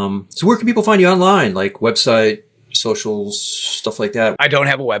 So where can people find you online? Like website, socials, stuff like that? I don't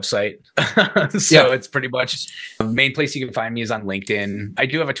have a website. So it's pretty much the main place you can find me is on LinkedIn. I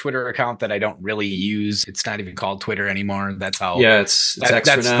do have a Twitter account that I don't really use. It's not even called Twitter anymore. That's how. Yeah, that's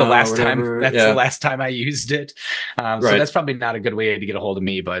the last time. That's the last time I used it. So that's probably not a good way to get a hold of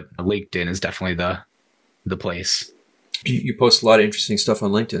me, but LinkedIn is definitely the place. You post a lot of interesting stuff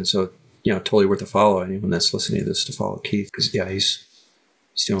on LinkedIn, so totally worth a follow. Anyone that's listening to this to follow Keith, because he's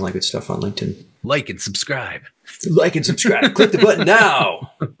doing like good stuff on LinkedIn. Like and subscribe. Click the button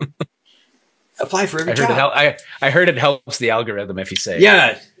now. Apply for every job. I heard it helps the algorithm if you say it.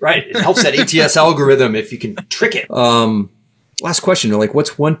 Yeah, right. It helps that ATS algorithm if you can trick it. Last question. Like,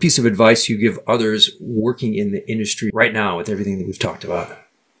 what's one piece of advice you give others working in the industry right now with everything that we've talked about?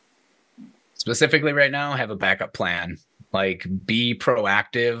 Specifically right now, have a backup plan. Like, be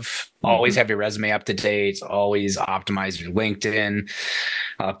proactive, always have your resume up to date, always optimize your LinkedIn,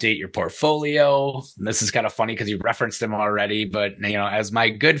 update your portfolio. And this is kind of funny because you referenced them already, but as my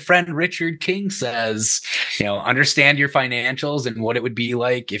good friend Richard King says, understand your financials and what it would be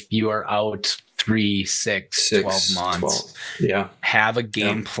like if you are out 3, 6, 12 months. 12. Have a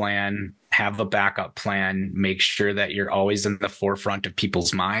game plan. Have a backup plan, make sure that you're always in the forefront of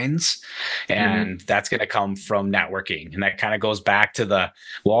people's minds. And that's going to come from networking. And that kind of goes back to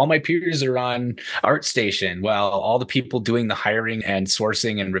all my peers are on ArtStation. Well, all the people doing the hiring and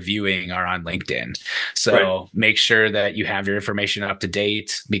sourcing and reviewing are on LinkedIn. So make sure that you have your information up to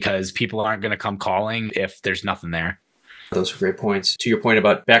date, because people aren't going to come calling if there's nothing there. Those are great points. To your point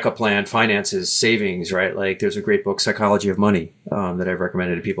about backup plan, finances, savings, right? Like, there's a great book, Psychology of Money, that I've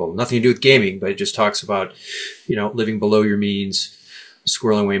recommended to people. Nothing to do with gaming, but it just talks about, living below your means,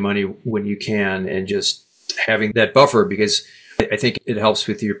 squirreling away money when you can, and just having that buffer, because I think it helps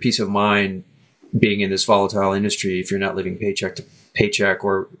with your peace of mind being in this volatile industry. If you're not living paycheck to paycheck,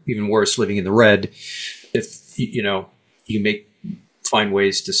 or even worse, living in the red, if, you find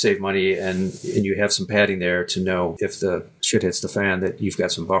ways to save money and you have some padding there to know if the shit hits the fan that you've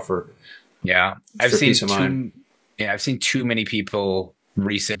got some buffer. Yeah. I've seen too many people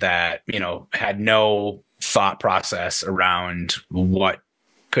recent that, had no thought process around what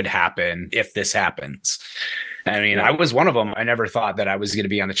could happen if this happens. I mean, I was one of them. I never thought that I was going to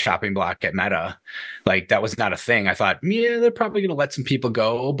be on the chopping block at Meta. Like, that was not a thing. I thought, they're probably going to let some people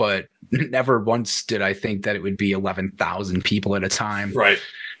go, but never once did I think that it would be 11,000 people at a time. Right.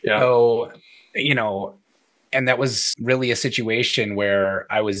 Yeah. So, and that was really a situation where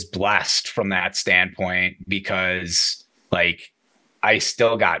I was blessed from that standpoint, because like, I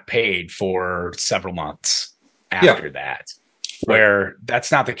still got paid for several months after that. where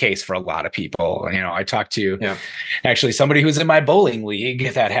that's not the case for a lot of people. You know, I talked to actually somebody who's in my bowling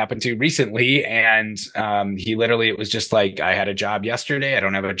league that happened to recently. And he literally, it was just like, I had a job yesterday. I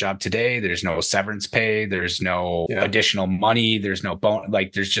don't have a job today. There's no severance pay. There's no additional money. There's no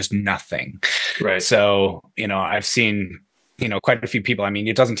like, there's just nothing. Right. So, you know, I've seen, you know, quite a few people. I mean,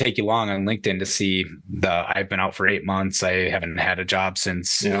 it doesn't take you long on LinkedIn to see I've been out for 8 months. I haven't had a job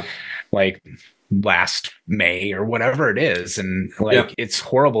since like last May or whatever it is. And like, it's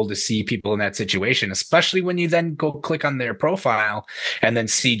horrible to see people in that situation, especially when you then go click on their profile and then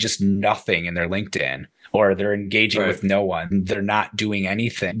see just nothing in their LinkedIn, or they're engaging with no one. They're not doing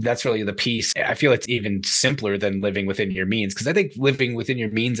anything. That's really the piece. I feel it's even simpler than living within your means, because I think living within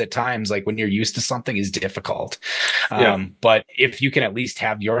your means at times, like when you're used to something, is difficult. But if you can at least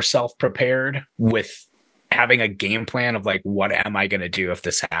have yourself prepared with having a game plan of like, what am I going to do if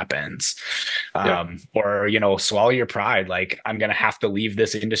this happens? Or, you know, swallow your pride. Like, I'm going to have to leave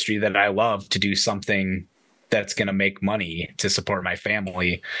this industry that I love to do something that's going to make money to support my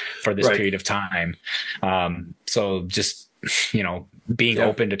family for this period of time. So just, you know, being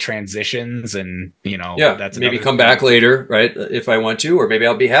open to transitions, and, you know, that's maybe come back later, right? If I want to, or maybe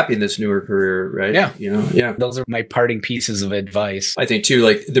I'll be happy in this newer career, right? You know, those are my parting pieces of advice. I think too,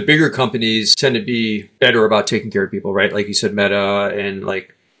 like the bigger companies tend to be better about taking care of people, right? Like you said, Meta, and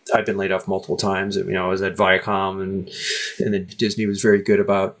like I've been laid off multiple times. You know, I was at Viacom, and then Disney was very good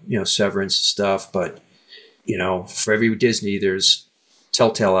about, you know, severance stuff, but you know, for every Disney, there's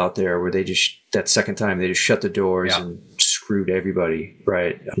Telltale out there where they just, that second time, they just shut the doors and screwed everybody,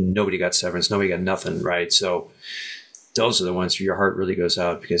 right? I mean, nobody got severance, nobody got nothing, right? So those are the ones where your heart really goes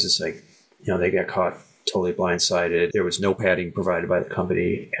out, because it's like, you know, they got caught totally blindsided. There was no padding provided by the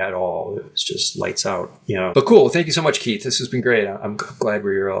company at all. It was just lights out, you know. But cool. Thank you so much, Keith. This has been great. I'm glad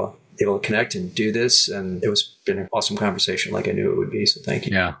we were able to connect and do this. And been an awesome conversation, like I knew it would be. So thank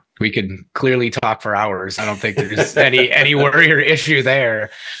you. Yeah. We could clearly talk for hours. I don't think there's any worry or issue there.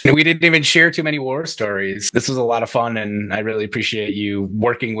 And we didn't even share too many war stories. This was a lot of fun, and I really appreciate you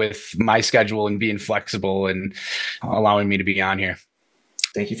working with my schedule and being flexible and allowing me to be on here.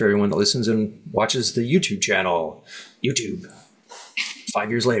 Thank you for everyone that listens and watches the YouTube channel. YouTube.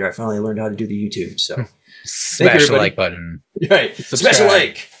 5 years later, I finally learned how to do the YouTube. So smash the like button. Right. Smash a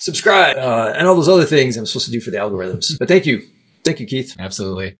like, subscribe, and all those other things I'm supposed to do for the algorithms. But thank you. Thank you, Keith.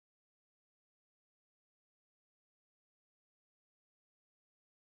 Absolutely.